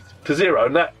back to 0,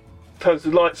 and that turns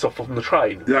the lights off on the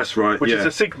train. That's right, which is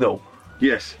a signal.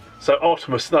 Yes. So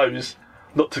Artemis knows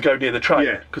not to go near the train.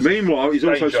 Yeah. Meanwhile, he's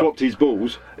also swapped his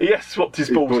balls. He has swapped his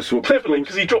balls cleverly,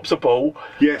 because he drops a ball.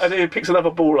 Yes. And then he picks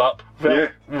another ball up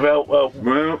without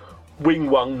Wing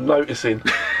Wung noticing.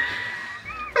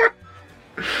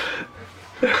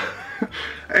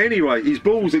 Anyway, his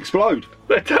balls explode.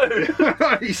 They do.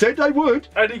 He said they would.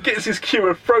 And he gets his cue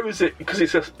and throws it, because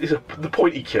it's the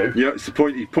pointy cue. Yeah, it's the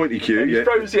pointy cue. And he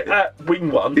throws it at Wing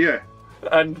Wung. Yeah.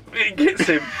 And it gets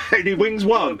him. And he wings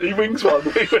one. He wings one.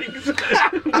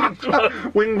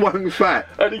 Wing Wung fat.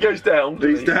 And he goes down.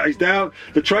 He's down.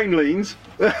 The train leans.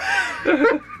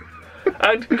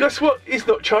 And guess what? He's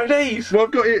not Chinese. Well,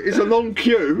 I've got it. It's a long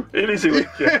queue. It is a long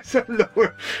queue. It's a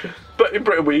long... But in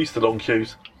Britain, we're used to long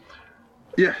queues.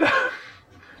 Yeah.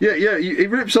 Yeah. He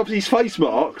rips off his face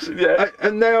marks. Yeah.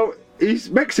 And now he's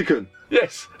Mexican.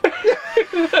 Yes.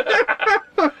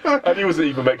 And he wasn't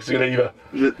even Mexican either.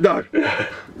 No.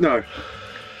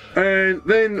 And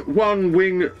then one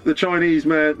wing, the Chinese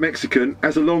man, Mexican,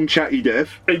 has a long chatty death.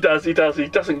 He does. He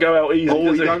doesn't go out easy.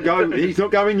 Oh, he don't go. He's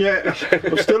not going yet.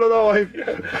 I'm still alive.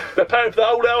 They're paying for the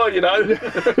whole hour, you know.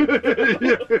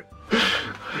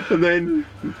 And then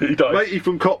he dies. Matey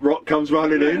from Cop Rock comes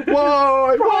running in.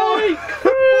 Why?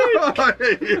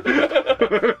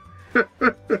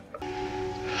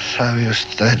 ¿Sabe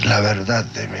usted la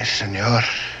verdad de mi señor?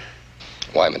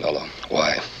 Why, Manolo?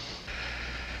 Why?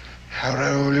 A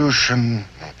revolution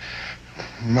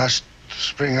must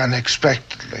spring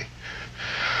unexpectedly.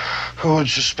 Who would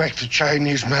suspect a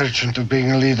Chinese merchant of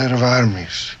being a leader of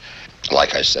armies?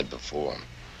 Like I said before,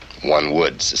 one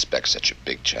would suspect such a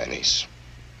big Chinese.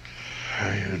 So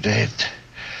you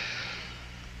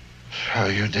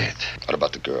did. What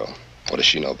about the girl? What does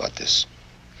she know about this?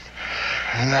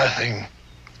 Nothing.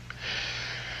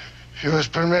 She was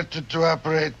permitted to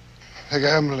operate the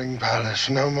gambling palace,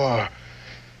 no more.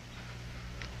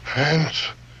 And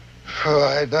so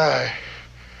I die.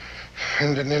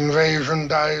 And an invasion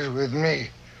dies with me.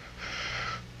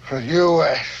 But you,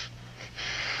 Wes,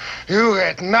 you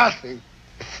get nothing.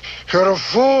 You're a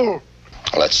fool.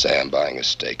 Let's say I'm buying a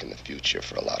stake in the future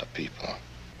for a lot of people.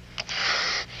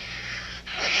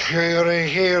 You're a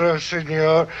hero,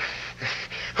 senor.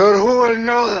 But who will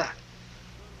know that?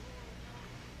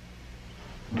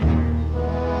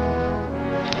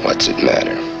 What's it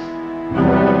matter?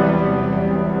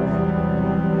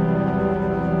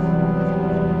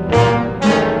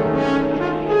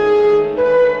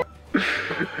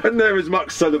 And there is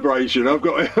much celebration. I've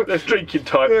got. There's drinking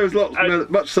time. There's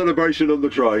much celebration on the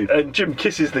train. And Jim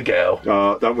kisses the girl.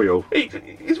 Don't we all?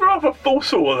 He's rather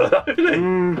forceful with her, isn't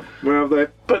he? Well,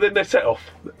 but then they set off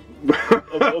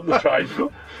on the train.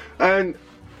 And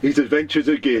his adventures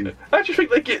again. How do you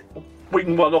think they get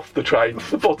Wing One off the train,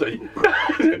 the body?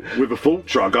 With a fault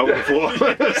truck, I would have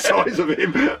thought. The size of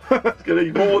him. It's going to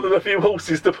need more than a few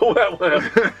horses to pull that one out.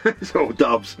 It's all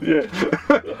dubs. Yeah.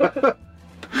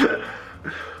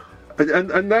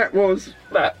 And that was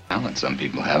that. Talent. Some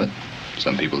people have it,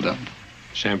 some people don't.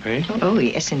 Champagne? Oh,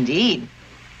 yes, indeed.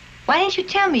 Why didn't you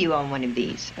tell me you own one of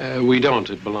these? We don't.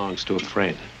 It belongs to a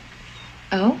friend.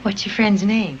 Oh, what's your friend's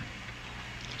name?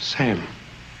 Sam.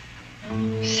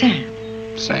 Sam?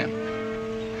 Sam.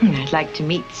 I'd like to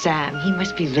meet Sam. He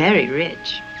must be very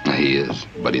rich. He is,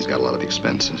 but he's got a lot of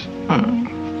expenses.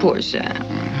 Poor Sam.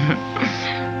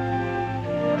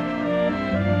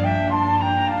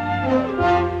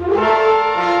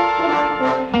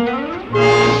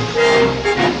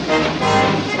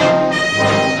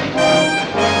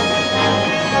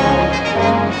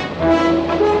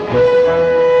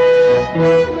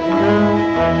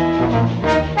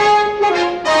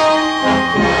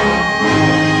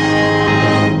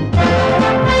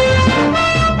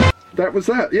 That was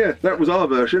that, yeah. That was our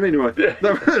version, anyway. Yeah.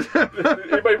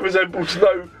 It may resemble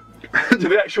to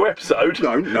the actual episode.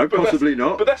 No, possibly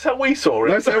not. But that's how we saw it.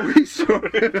 That's how we saw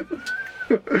it.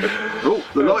 Oh,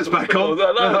 the light's back on.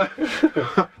 No.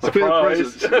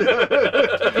 Surprise.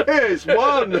 Here's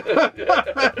one.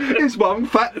 Here's one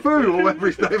fat fool, or whatever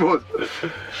his name was.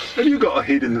 Have you got a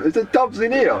hidden? There's a Dubs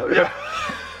in here. Yeah.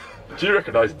 Do you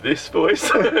recognise this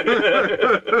voice?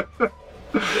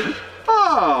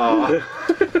 Ah!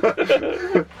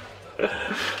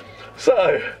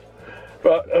 So,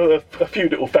 right, a few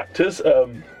little factors.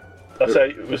 I say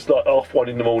it was like 1:30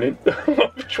 in the morning.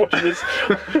 I was watching this.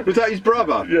 Was that his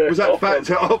brother? Yeah, was that fact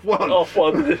at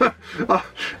 1:30?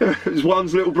 1:30. It was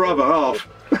one's little brother, half.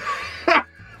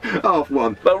 Half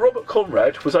one. Now, Robert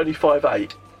Conrad was only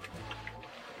 5'8".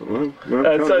 And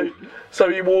so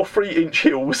he wore 3-inch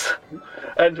heels,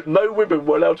 and no women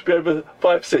were allowed to be over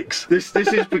 5'6". This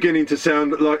is beginning to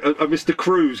sound like a Mr.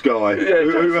 Cruise guy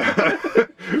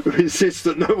who insists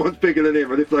that no one's bigger than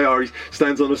him, and if they are, he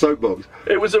stands on a soapbox.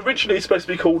 It was originally supposed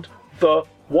to be called the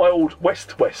Wild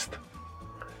West West,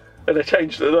 and they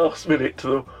changed it at the last minute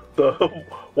to the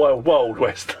Wild Wild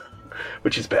West,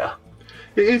 which is better.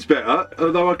 It is better,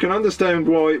 although I can understand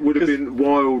why it would have been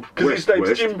Wild West. Because his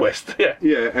name's Jim West, yeah.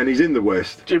 Yeah, and he's in the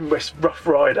West. Jim West, Rough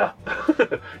Rider.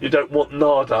 You don't want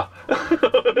nada.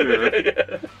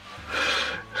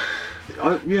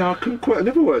 I couldn't quite. I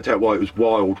never worked out why it was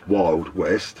Wild Wild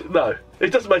West. No,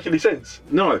 it doesn't make any sense.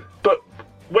 No. But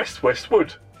West West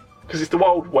would, because it's the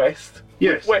Wild West.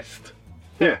 Yes. West.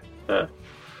 Yeah.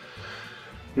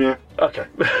 Yeah. Okay.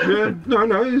 Yeah.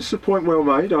 No, it's a point well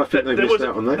made. I think they missed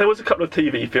out on that. There was a couple of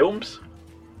TV films.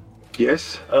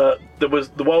 Yes. There was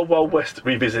The Wild Wild West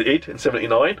Revisited in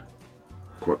 79.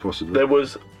 Quite possibly. There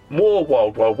was more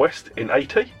Wild Wild West in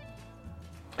 80.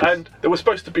 And there was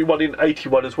supposed to be one in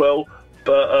 81 as well,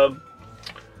 but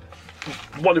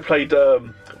one who played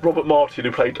Robert Martin,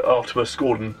 who played Artemus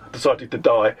Gordon, decided to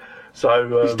die.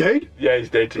 So he's dead? Yeah, he's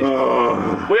dead. He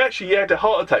had a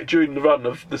heart attack during the run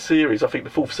of the series, I think the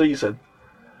 4th season,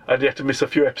 and he had to miss a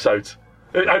few episodes.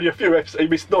 Only a few episodes. He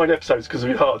missed 9 episodes because of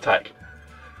his heart attack.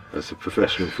 That's a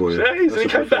professional for you. Yeah, he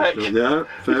came back. Yeah,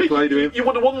 fair play to him. You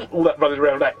wouldn't want all that running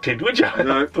around acting, would you?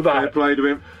 No, for that. fair play to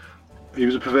him. He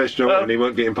was a professional and he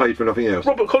weren't getting paid for nothing else.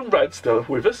 Robert Conrad's still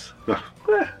with us. Oh.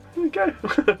 Yeah, there you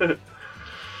go.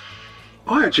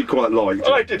 I actually quite liked it.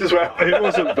 I did as well. It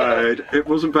wasn't bad. It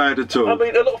wasn't bad at all. I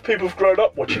mean, a lot of people have grown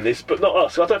up watching this, but not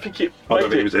us. I don't think it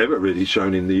was ever really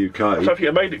shown in the UK. I don't think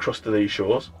it made it across to these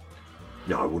shores.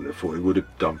 No, I wouldn't have thought it would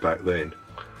have done back then.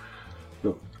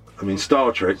 Look, I mean,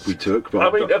 Star Trek we took, but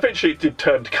I mean, eventually it did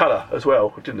turn to colour as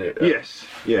well, didn't it? Yes,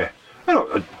 yeah.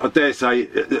 I dare say,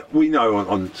 we know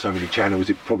on so many channels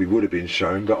it probably would have been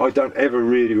shown, but I don't ever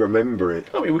really remember it.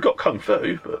 I mean, we've got Kung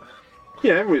Fu, but...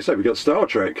 Yeah, we got Star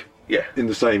Trek. Yeah. In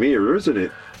the same era, isn't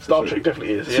it? Star Trek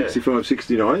definitely is, yeah. 65,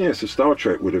 69, yeah, so Star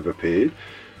Trek would have appeared.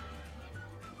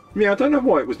 Yeah, I don't know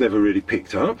why it was never really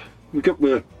picked up. We got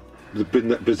the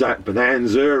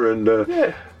Bonanza and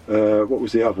what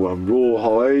was the other one?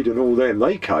 Rawhide and all them.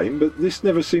 They came, but this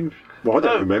never seemed... Well, I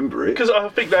don't remember it. Because I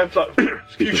think they have like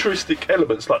futuristic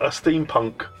elements, like a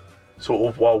steampunk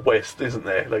sort of Wild West, isn't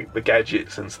there? Like the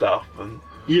gadgets and stuff. And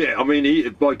yeah, I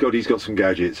mean, by God, he's got some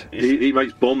gadgets. He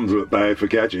makes Bond look bad for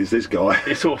gadgets, this guy.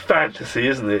 It's sort of fantasy,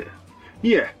 isn't it?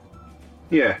 Yeah.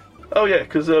 Yeah. Oh, yeah,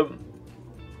 because...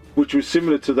 which was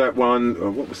similar to that one...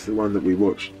 what was the one that we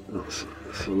watched?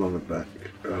 So long back.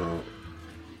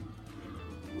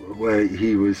 Where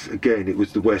he was... Again, it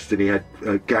was the West and he had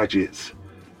gadgets.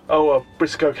 Oh,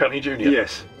 Briscoe County Jr.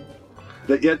 Yes.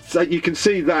 So you can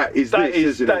see that is this,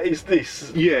 isn't it? That is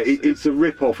this. Yeah, it's a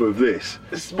rip-off of this.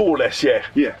 It's more or less, yeah.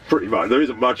 Yeah, pretty much. There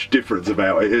isn't much difference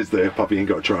about it, is there? Puppy ain't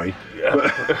got a train.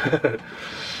 Yeah.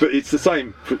 But it's the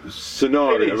same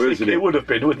scenario, isn't it? It would have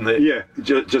been, wouldn't it? Yeah,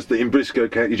 just that in Briscoe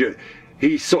County,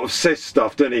 he sort of says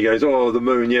stuff, doesn't he? He goes, oh, the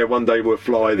moon, yeah, one day we'll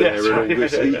fly there, and all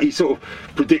this. He sort of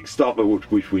predicts stuff,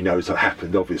 which we know has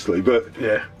happened, obviously, but...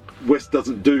 Yeah. West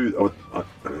doesn't do... I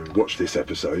watched this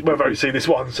episode. Well, I've only seen this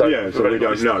one, so... Yeah, so we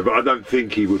don't know, but I don't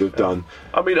think he would have done...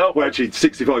 I mean... well, actually,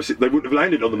 65, they wouldn't have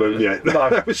landed on the moon yet.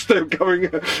 No. That was still going...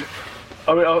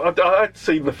 I mean, I had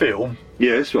seen the film.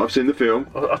 Yes, I've seen the film.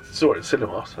 I saw it in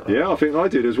cinema. So. Yeah, I think I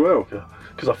did as well.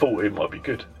 Because I thought it might be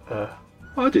good.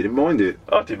 I didn't mind it.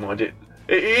 I didn't mind it.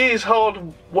 It is hard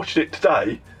watching it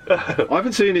today. I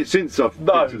haven't seen it since I've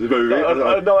been to the movie.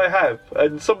 No, I have.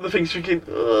 And some of the things you're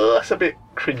thinking, that's a bit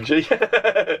cringy.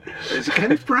 It's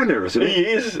Kenneth Branagh, isn't it? He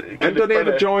is. And doesn't he have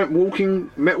a giant walking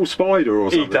metal spider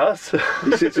or something? He does.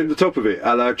 He sits in the top of it,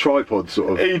 a la tripod,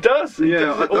 sort of. He does.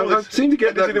 I seem to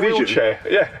get that in a vision. Wheelchair.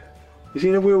 Yeah. Is he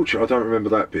in a wheelchair? I don't remember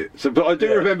that bit. But I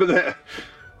do remember that.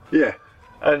 Yeah.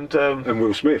 And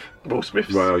Will Smith. Will Smith.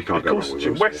 Well, you can't go wrong with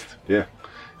Jim Will West. Smith. Yeah.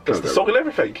 Does the song and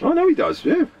everything. I know he does,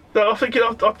 yeah. No, I'm thinking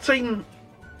I've seen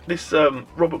this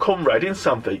Robert Conrad in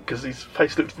something because his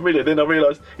face looked familiar. Then I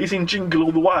realised he's in Jingle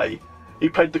All the Way. He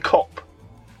played the cop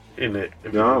in it.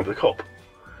 If you remember the cop.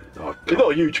 It's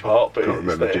not a huge part, but I can't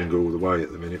remember Jingle All the Way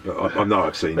at the minute, but I know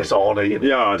I've seen It's it. Arnie. And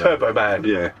I know. Turbo Man.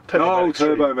 Yeah. Man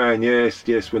Turbo Man.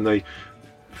 Yes. When they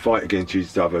fight against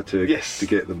each other to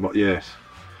get them. Yes.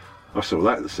 I saw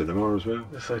that at the cinema as well.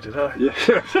 So did I.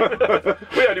 Yeah.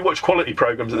 We only watch quality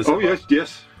programmes at the cinema. Oh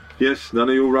yes. None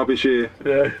of your rubbish here.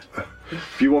 Yeah.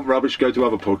 If you want rubbish, go to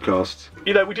other podcasts.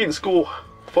 You know, we didn't score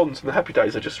Fonz in the Happy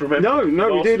Days. I just remember.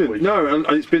 No, we didn't. Week. No, and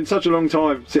it's been such a long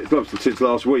time since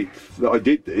last week that I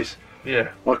did this.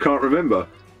 Yeah. I can't remember.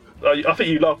 I think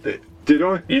you loved it. Did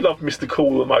I? You loved Mr.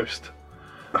 Cool the most.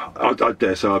 I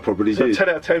dare say I probably did. 10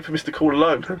 out of 10 for Mr. Cool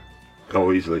alone.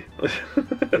 Oh, easily.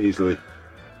 Easily.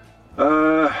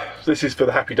 This is for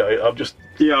the Happy Day. I'm just.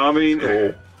 Yeah, I mean.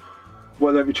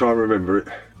 Well, let me try and remember it.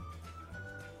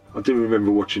 I do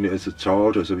remember watching it as a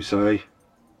child, as we say.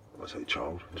 I say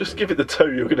child. Just give it the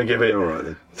 2 you're going to give it. All right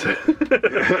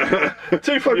then.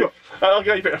 2 for you. I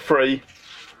gave it a 3.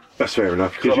 That's fair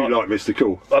enough, because you like Mr.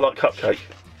 Cool. I like Cupcake.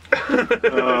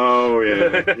 Oh,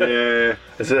 yeah.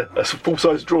 There's a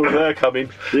full-size drawing there coming.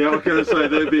 Yeah, I was going to say,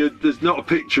 there's not a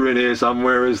picture in here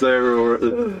somewhere, is there, or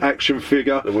an action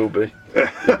figure? There will be. You'll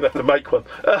have to make one.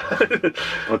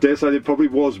 I dare say there probably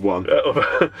was one.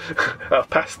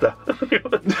 Pasta.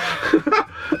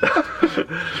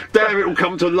 Damn, it will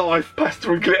come to life.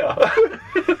 Pasta and glitter.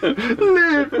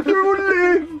 Live, you will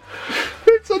live.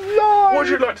 It's alive. What would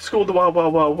you like to score the Wild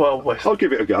Wild Wild Wild West? I'll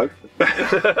give it a go.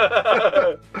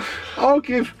 I'll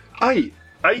give 8.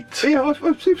 8? Yeah,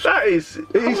 that is.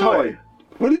 It is high.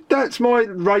 Well, that's my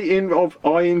rating of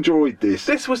I enjoyed this.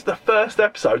 This was the first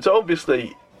episode, so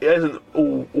obviously it hasn't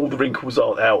all the wrinkles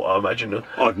aren't out, I imagine.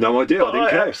 I've no idea. I didn't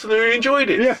care. Absolutely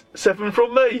enjoyed it. Yeah. 7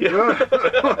 from me.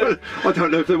 I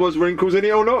don't know if there was wrinkles in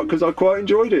it or not, because I quite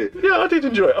enjoyed it. Yeah, I did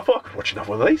enjoy it. I thought I could watch another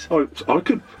one of these. I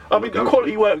could. I mean, the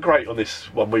quality weren't great on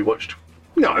this one we watched.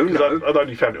 No. I'd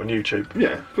only found it on YouTube.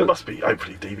 Yeah. There must be,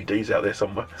 hopefully, DVDs out there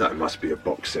somewhere. That must be a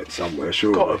box set somewhere,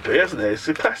 sure. Got to be, hasn't there? It's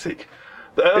a classic.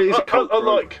 It is a cult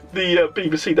unlike the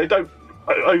BBC, they don't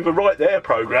overwrite their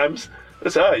programmes. They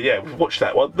say, yeah, we've watched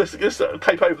that one. Let's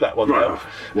tape over that one now.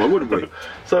 Why wouldn't we?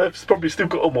 So they've probably still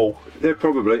got them all. They're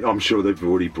probably. I'm sure they've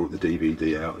already brought the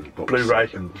DVD out. And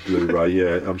Blu-ray. And Blu-ray,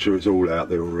 yeah. I'm sure it's all out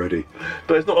there already.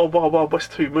 But it's not a Wild Wild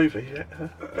West 2 movie yet.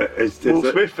 Will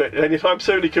Smith, anytime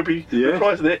soon he could be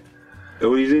reprising it.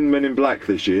 Oh, he's in Men in Black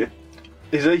this year.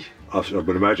 Is he? I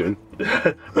would imagine.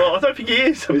 Well, I don't think he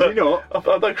is. Is he not?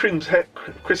 I know Chris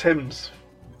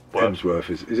Hemsworth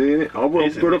is he in it?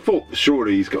 But I thought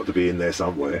surely he's got to be in there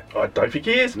somewhere. I don't think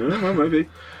he is. No, well, maybe.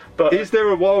 But is there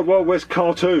a Wild Wild West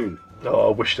cartoon? Oh,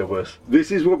 I wish there was. This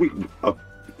is what we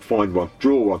find one,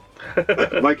 draw one,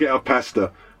 make it our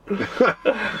pasta.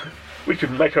 We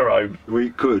could make our own. We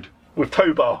could. With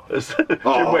Tobar as Jim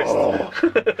West.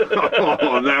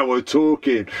 Oh, now we're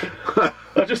talking.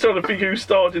 I'm just trying to think who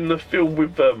starred in the film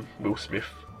with Will Smith.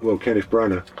 Well, Kenneth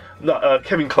Branagh. No,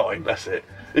 Kevin Kline, that's it.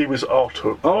 He was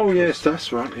Arthur. Oh, yes,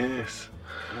 that's right, yes.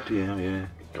 Yeah.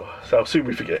 So soon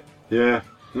we forget. Yeah.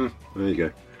 There you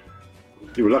go.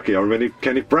 You were lucky I remember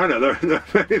Kenneth Branagh, though.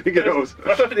 Anything else. I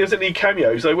don't think there was any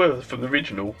cameos. They were from the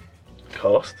original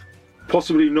cast.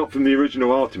 Possibly not from the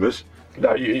original Artemis.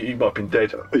 No, he might have been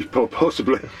dead.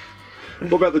 Possibly.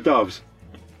 What about the Doves?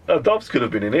 Doves could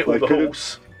have been in it, or the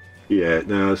horse. Yeah,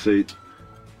 no, see,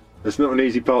 that's not an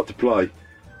easy part to play.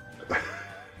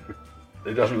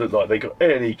 It doesn't look like they got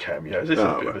any cameos. It's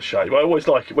a bit of a shame. I always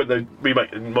like it when they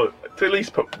remake them, to at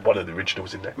least put one of the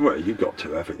originals in there. Well, you've got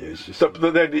to, haven't you? It's just... So,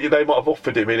 but then they might have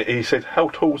offered him in it, and he said, "How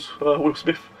tall's Will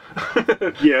Smith?"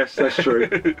 Yes, that's true.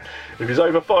 If he's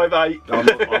over 5'8",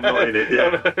 I'm not in it.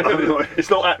 Yeah, it's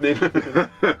not happening.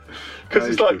 Because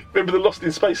it's like, remember the Lost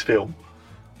in Space film?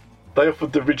 They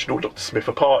offered the original Dr. Smith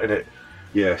a part in it.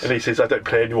 Yes. And he says, "I don't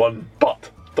play anyone but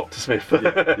Dr. Smith."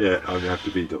 yeah, I have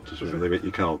to be Dr. Smith.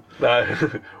 You can't. No,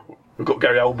 we've got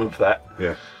Gary Oldman for that.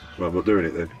 Yeah. Well, I'm not doing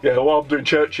it then. Yeah, well, I'm doing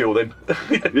Churchill then.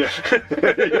 Yeah.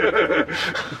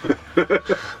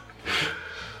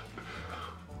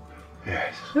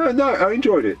 Yes. No, I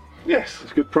enjoyed it. Yes.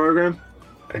 It's a good programme.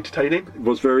 Entertaining. It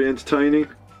was very entertaining.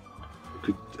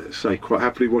 Could say quite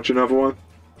happily watch another one.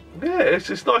 Yeah,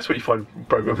 it's nice when you find a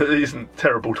programme that isn't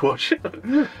terrible to watch.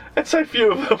 And so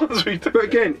few of the ones we do. But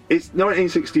again, it's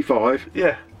 1965.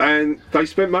 Yeah. And they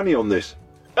spent money on this.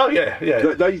 Oh, yeah.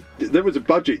 There was a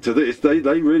budget to this. They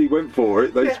really went for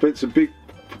it. They spent some big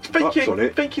bucks on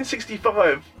it. Thinking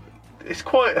 65, it's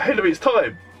quite ahead of its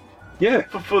time. Yeah.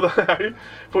 For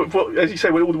as you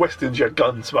say, with all the westerns, you had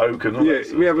Gunsmoke and all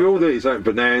that. We have all these,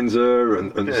 Bonanza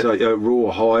and say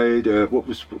Rawhide. What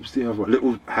was the other one?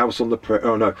 Little House on the Prairie.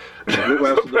 Oh no, Little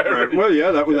House on the Prairie. Well,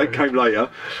 yeah, that came later.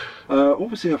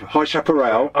 What was the other? High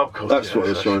Chaparral. Of course, That's what I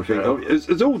was trying to think of.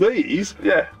 It's all these.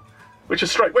 Yeah. Which are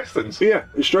straight westerns. Yeah,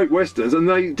 straight westerns, and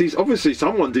obviously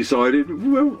someone decided,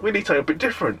 well, we need something a bit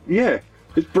different. Yeah,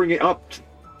 let's bring it up to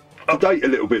date a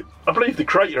little bit. I believe the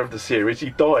creator of the series,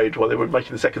 he died while they were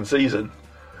making the second season.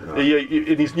 Oh. He,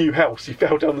 in his new house, he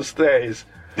fell down the stairs.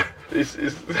 He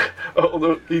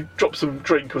dropped some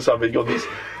drink or something on this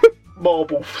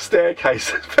marble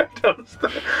staircase and fell down the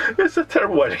stairs. It's a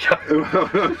terrible way to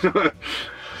go.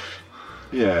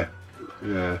 Yeah.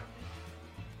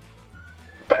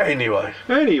 But anyway.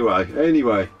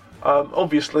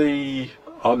 Obviously,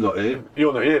 I'm not here.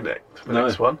 You're not here next. The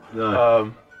next one.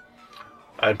 No.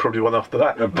 And probably one after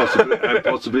that. And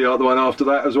possibly the one after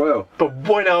that as well. But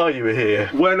when are you here?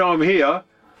 When I'm here,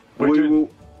 we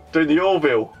will do the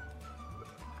Orville.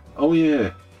 Oh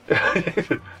yeah.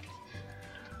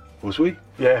 Was we?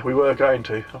 Yeah, we were going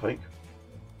to. I think.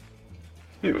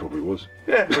 It probably was.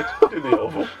 Yeah, we're doing the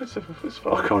Orville. It's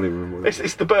fine. I can't even remember.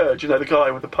 It's the bird, you know, the guy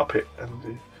with the puppet,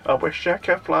 and I wish I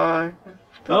could fly.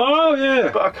 Oh yeah.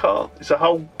 But I can't. It's a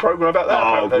whole program about that.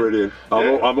 Oh, apparently.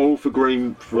 brilliant! I'm all for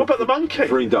green. What about the monkey?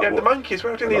 Green duck. Yeah, the monkeys.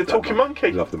 We're doing the talking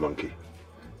monkey. Love the monkey.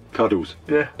 Cuddles.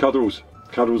 Yeah. Cuddles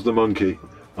the monkey.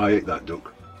 I ate that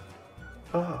duck.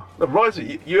 Oh, the Riser.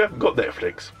 You haven't got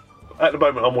Netflix. At the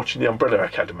moment, I'm watching the Umbrella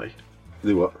Academy.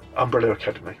 The what? Umbrella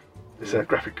Academy. It's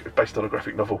based on a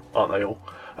graphic novel, aren't they all?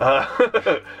 But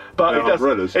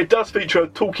it does feature a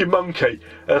talking monkey.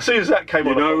 As soon as that came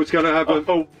on, you know what's going to happen. I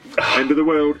thought, end of the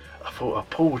world. I thought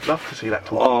Paul would love to see that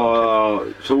talking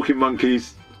monkey. Talking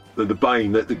monkeys, the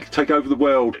bane that take over the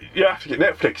world. You have to get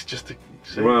Netflix just to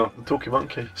see the talking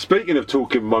monkey. Speaking of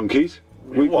talking monkeys,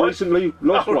 we've recently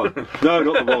lost one. No,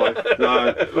 not the wife.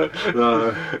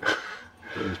 No.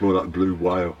 It's more like a blue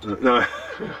whale. No,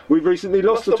 we recently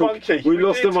lost a monkey. We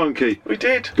lost a monkey. We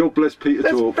did. God bless Peter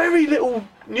There's Tork. very little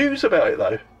news about it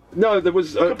though. No, there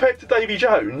was compared to Davy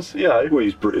Jones, you know. Well,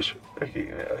 he's British. Yeah,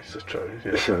 it's just true.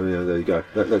 Yeah. So yeah, there you go.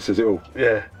 That says it all.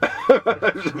 Yeah.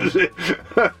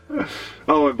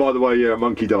 Oh, and by the way, a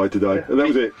monkey died today, and that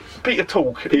was it. Peter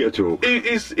Tork.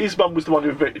 His mum was the one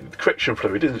who invented correction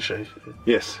fluid, isn't she?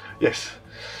 Yes.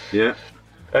 Yeah.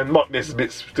 And Mike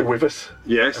Nesbitt's still with us.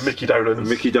 Yes. And Mickey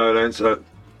Dolenz.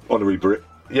 Honorary Brit.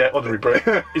 Yeah, honorary Brit.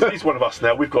 He's one of us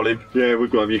now. We've got him. Yeah, we've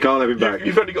got him. You can't have him back.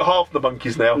 You've only got half the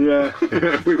monkeys now. Yeah.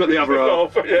 We've got the other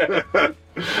half. And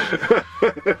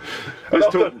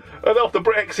after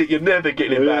Brexit, you're never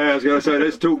getting him back. Yeah, I was going to say,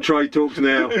 let's talk trade talks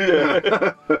now.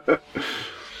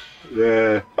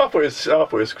 Yeah. I thought it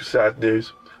was sad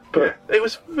news. But it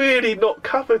was really not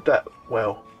covered that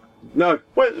well. No.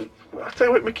 Well, I tell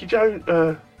you what, Davy Jones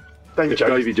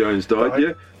died,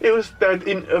 yeah. It was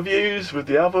interviews with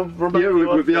the other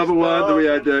with the other one. We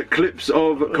had clips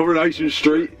of Coronation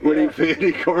Street when he appeared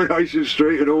in Coronation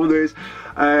Street and all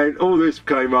this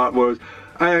came up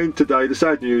and today the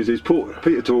sad news is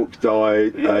Peter Tork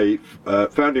died, a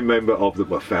founding member of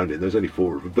there's only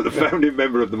 4 of them, but the founding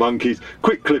member of the Monkees.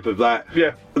 Quick clip of that.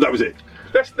 Yeah. That was it.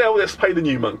 Let's pay the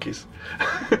new Monkees.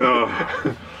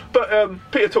 Oh.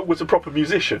 But Peter Tork was a proper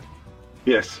musician.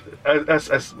 Yes.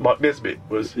 As Mike Nesbitt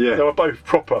was. Yeah. They were both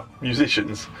proper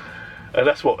musicians. And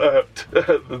that's what irked at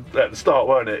the start,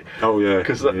 weren't it? Oh, yeah.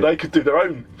 Because they could do their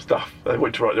own stuff. They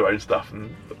wanted to write their own stuff.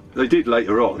 And they did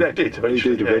later on. They did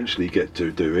eventually get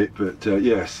to do it, but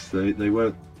yes, they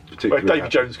weren't particularly. Davy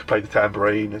Jones could play the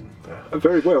tambourine and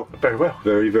very well. Very well.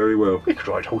 Very, very well. He could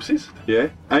ride horses. Yeah,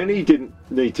 and he didn't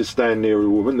need to stand near a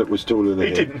woman that was taller than him.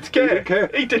 He didn't care.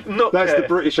 He did not That's care. the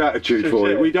British attitude for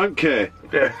it. We don't care.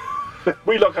 Yeah.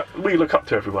 We look up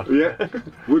to everyone. Yeah.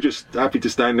 We're just happy to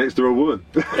stand next to a woman.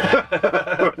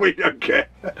 We don't care.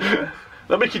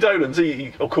 Now Mickey Dolenz,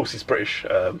 he of course he's British.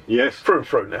 Yes. Through and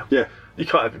through now. Yeah. You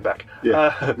can't have him back.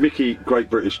 Yeah. Mickey, Great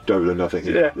British Dolan, I think.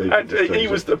 Yeah. And he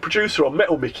was the producer on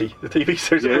Metal Mickey, the TV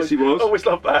series. Yes, he was. I always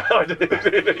loved that.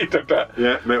 He did that.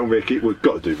 Yeah, Metal Mickey. We've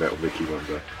got to do Metal Mickey one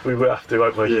day. We will have to,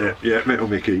 won't we? Yeah, Metal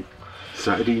Mickey.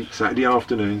 Saturday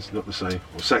afternoons, not the same.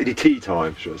 Or Saturday tea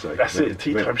time, should I say. That's it,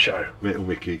 tea time show. Metal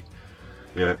Mickey.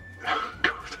 Yeah.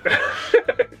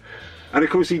 And of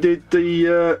course he did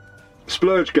the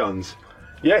Splurge Guns.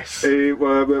 Yes.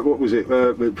 What was it?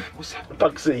 What's that?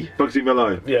 Bugsy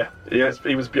Malone. Yeah.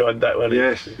 He was behind that one.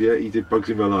 Yes, yeah, he did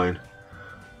Bugsy Malone.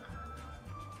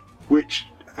 Which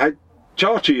had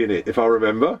Chachi in it, if I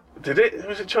remember. Did it?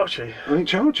 Was it Chachi? I think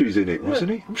Chachi's in it,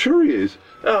 wasn't he? I'm sure he is.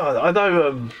 Oh, I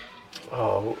know.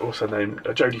 What's her name?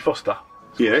 Jodie Foster.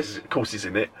 Yes. Of course he's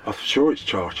in it. I'm sure it's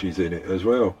Chachi's in it as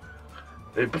well.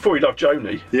 Before he loved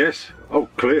Joni. Yes. Oh,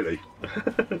 clearly.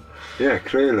 Yeah,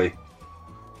 clearly.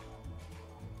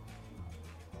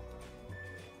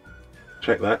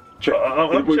 Check that.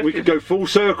 We could go full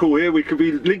circle here. We could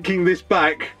be linking this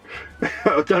back.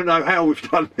 I don't know how we've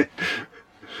done it.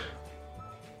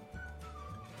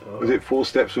 Was it 4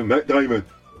 steps from Matt Damon?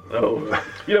 Oh,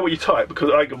 you know what you type, because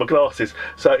I ain't got my glasses,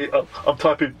 so I'm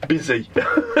typing busy.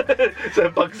 So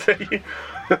Bugsy.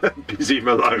 Busy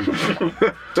Malone.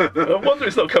 I wonder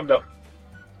it's not coming up.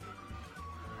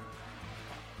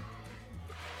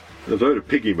 I've heard of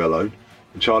Piggy Malone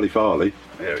and Charlie Farley.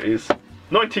 There it is.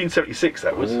 1976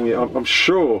 that was. Oh, yeah, I'm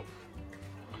sure.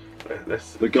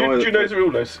 The guy. Do you know his real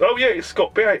name? Oh yeah, it's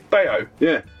Scott Baio.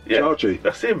 Yeah, Chargy.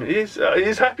 That's him. It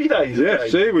is Happy Days. Yeah, again.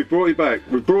 see, we brought it back.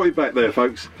 We brought it back there,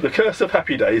 folks. The curse of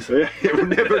Happy Days. Yeah, it will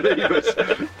never leave us.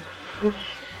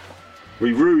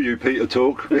 We rue you, Peter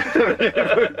Talk.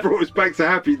 Brought us back to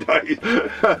Happy Days.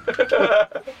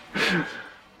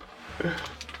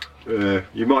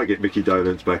 You might get Mickey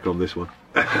Dolenz back on this one.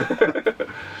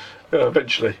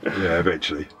 Eventually. Yeah,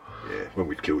 eventually. Yeah, when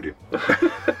we've killed him.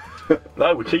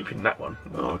 No, we're keeping that one.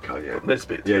 Oh, okay, yeah. This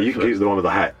bit. Yeah, you can keep the one with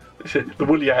the hat. The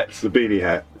woolly hats. The beanie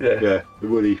hat. Yeah. The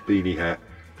woolly beanie hat.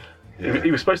 Yeah.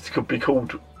 He was supposed to be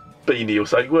called Beanie or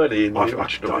something, weren't he? In the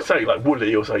original? Something like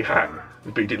Woolly or something hat.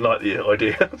 But he didn't like the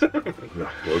idea.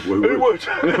 Who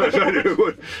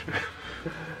would?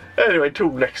 Anyway, until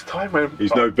next time.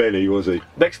 He's no Benny, was he?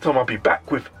 Next time I'll be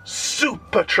back with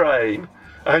Super Train.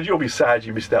 And you'll be sad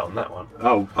you missed out on that one.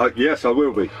 Oh, yes, I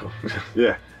will be.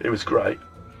 Yeah. It was great.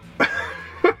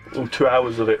 All 2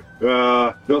 hours of it.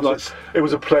 It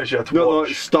was a pleasure to watch. Not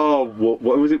like Star... What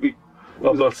was it?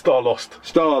 Star Lost.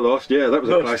 Star Lost, yeah, that was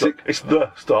a classic. It's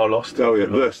the Star Lost. Oh, yeah,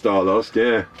 the Star Lost,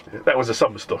 yeah. That was a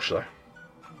summer stosh, though.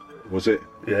 Was it?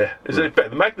 Yeah. Is it better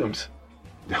than Magnums?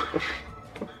 I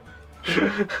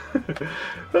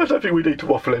don't think we need to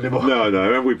waffle anymore.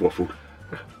 No, we've waffled.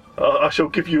 I shall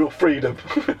give you your freedom.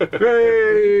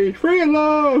 Hey, free at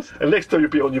last! And next time you'll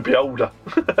be older.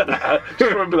 Just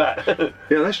remember that.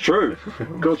 Yeah, that's true.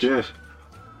 God, yes.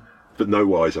 But no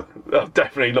wiser. Oh,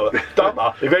 definitely not.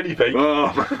 Dumber, if anything.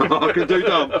 Oh, I can do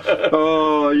dumb.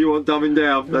 Oh, you want dumbing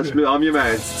down? I'm your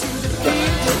man.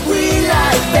 We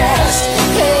like best,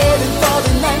 heading for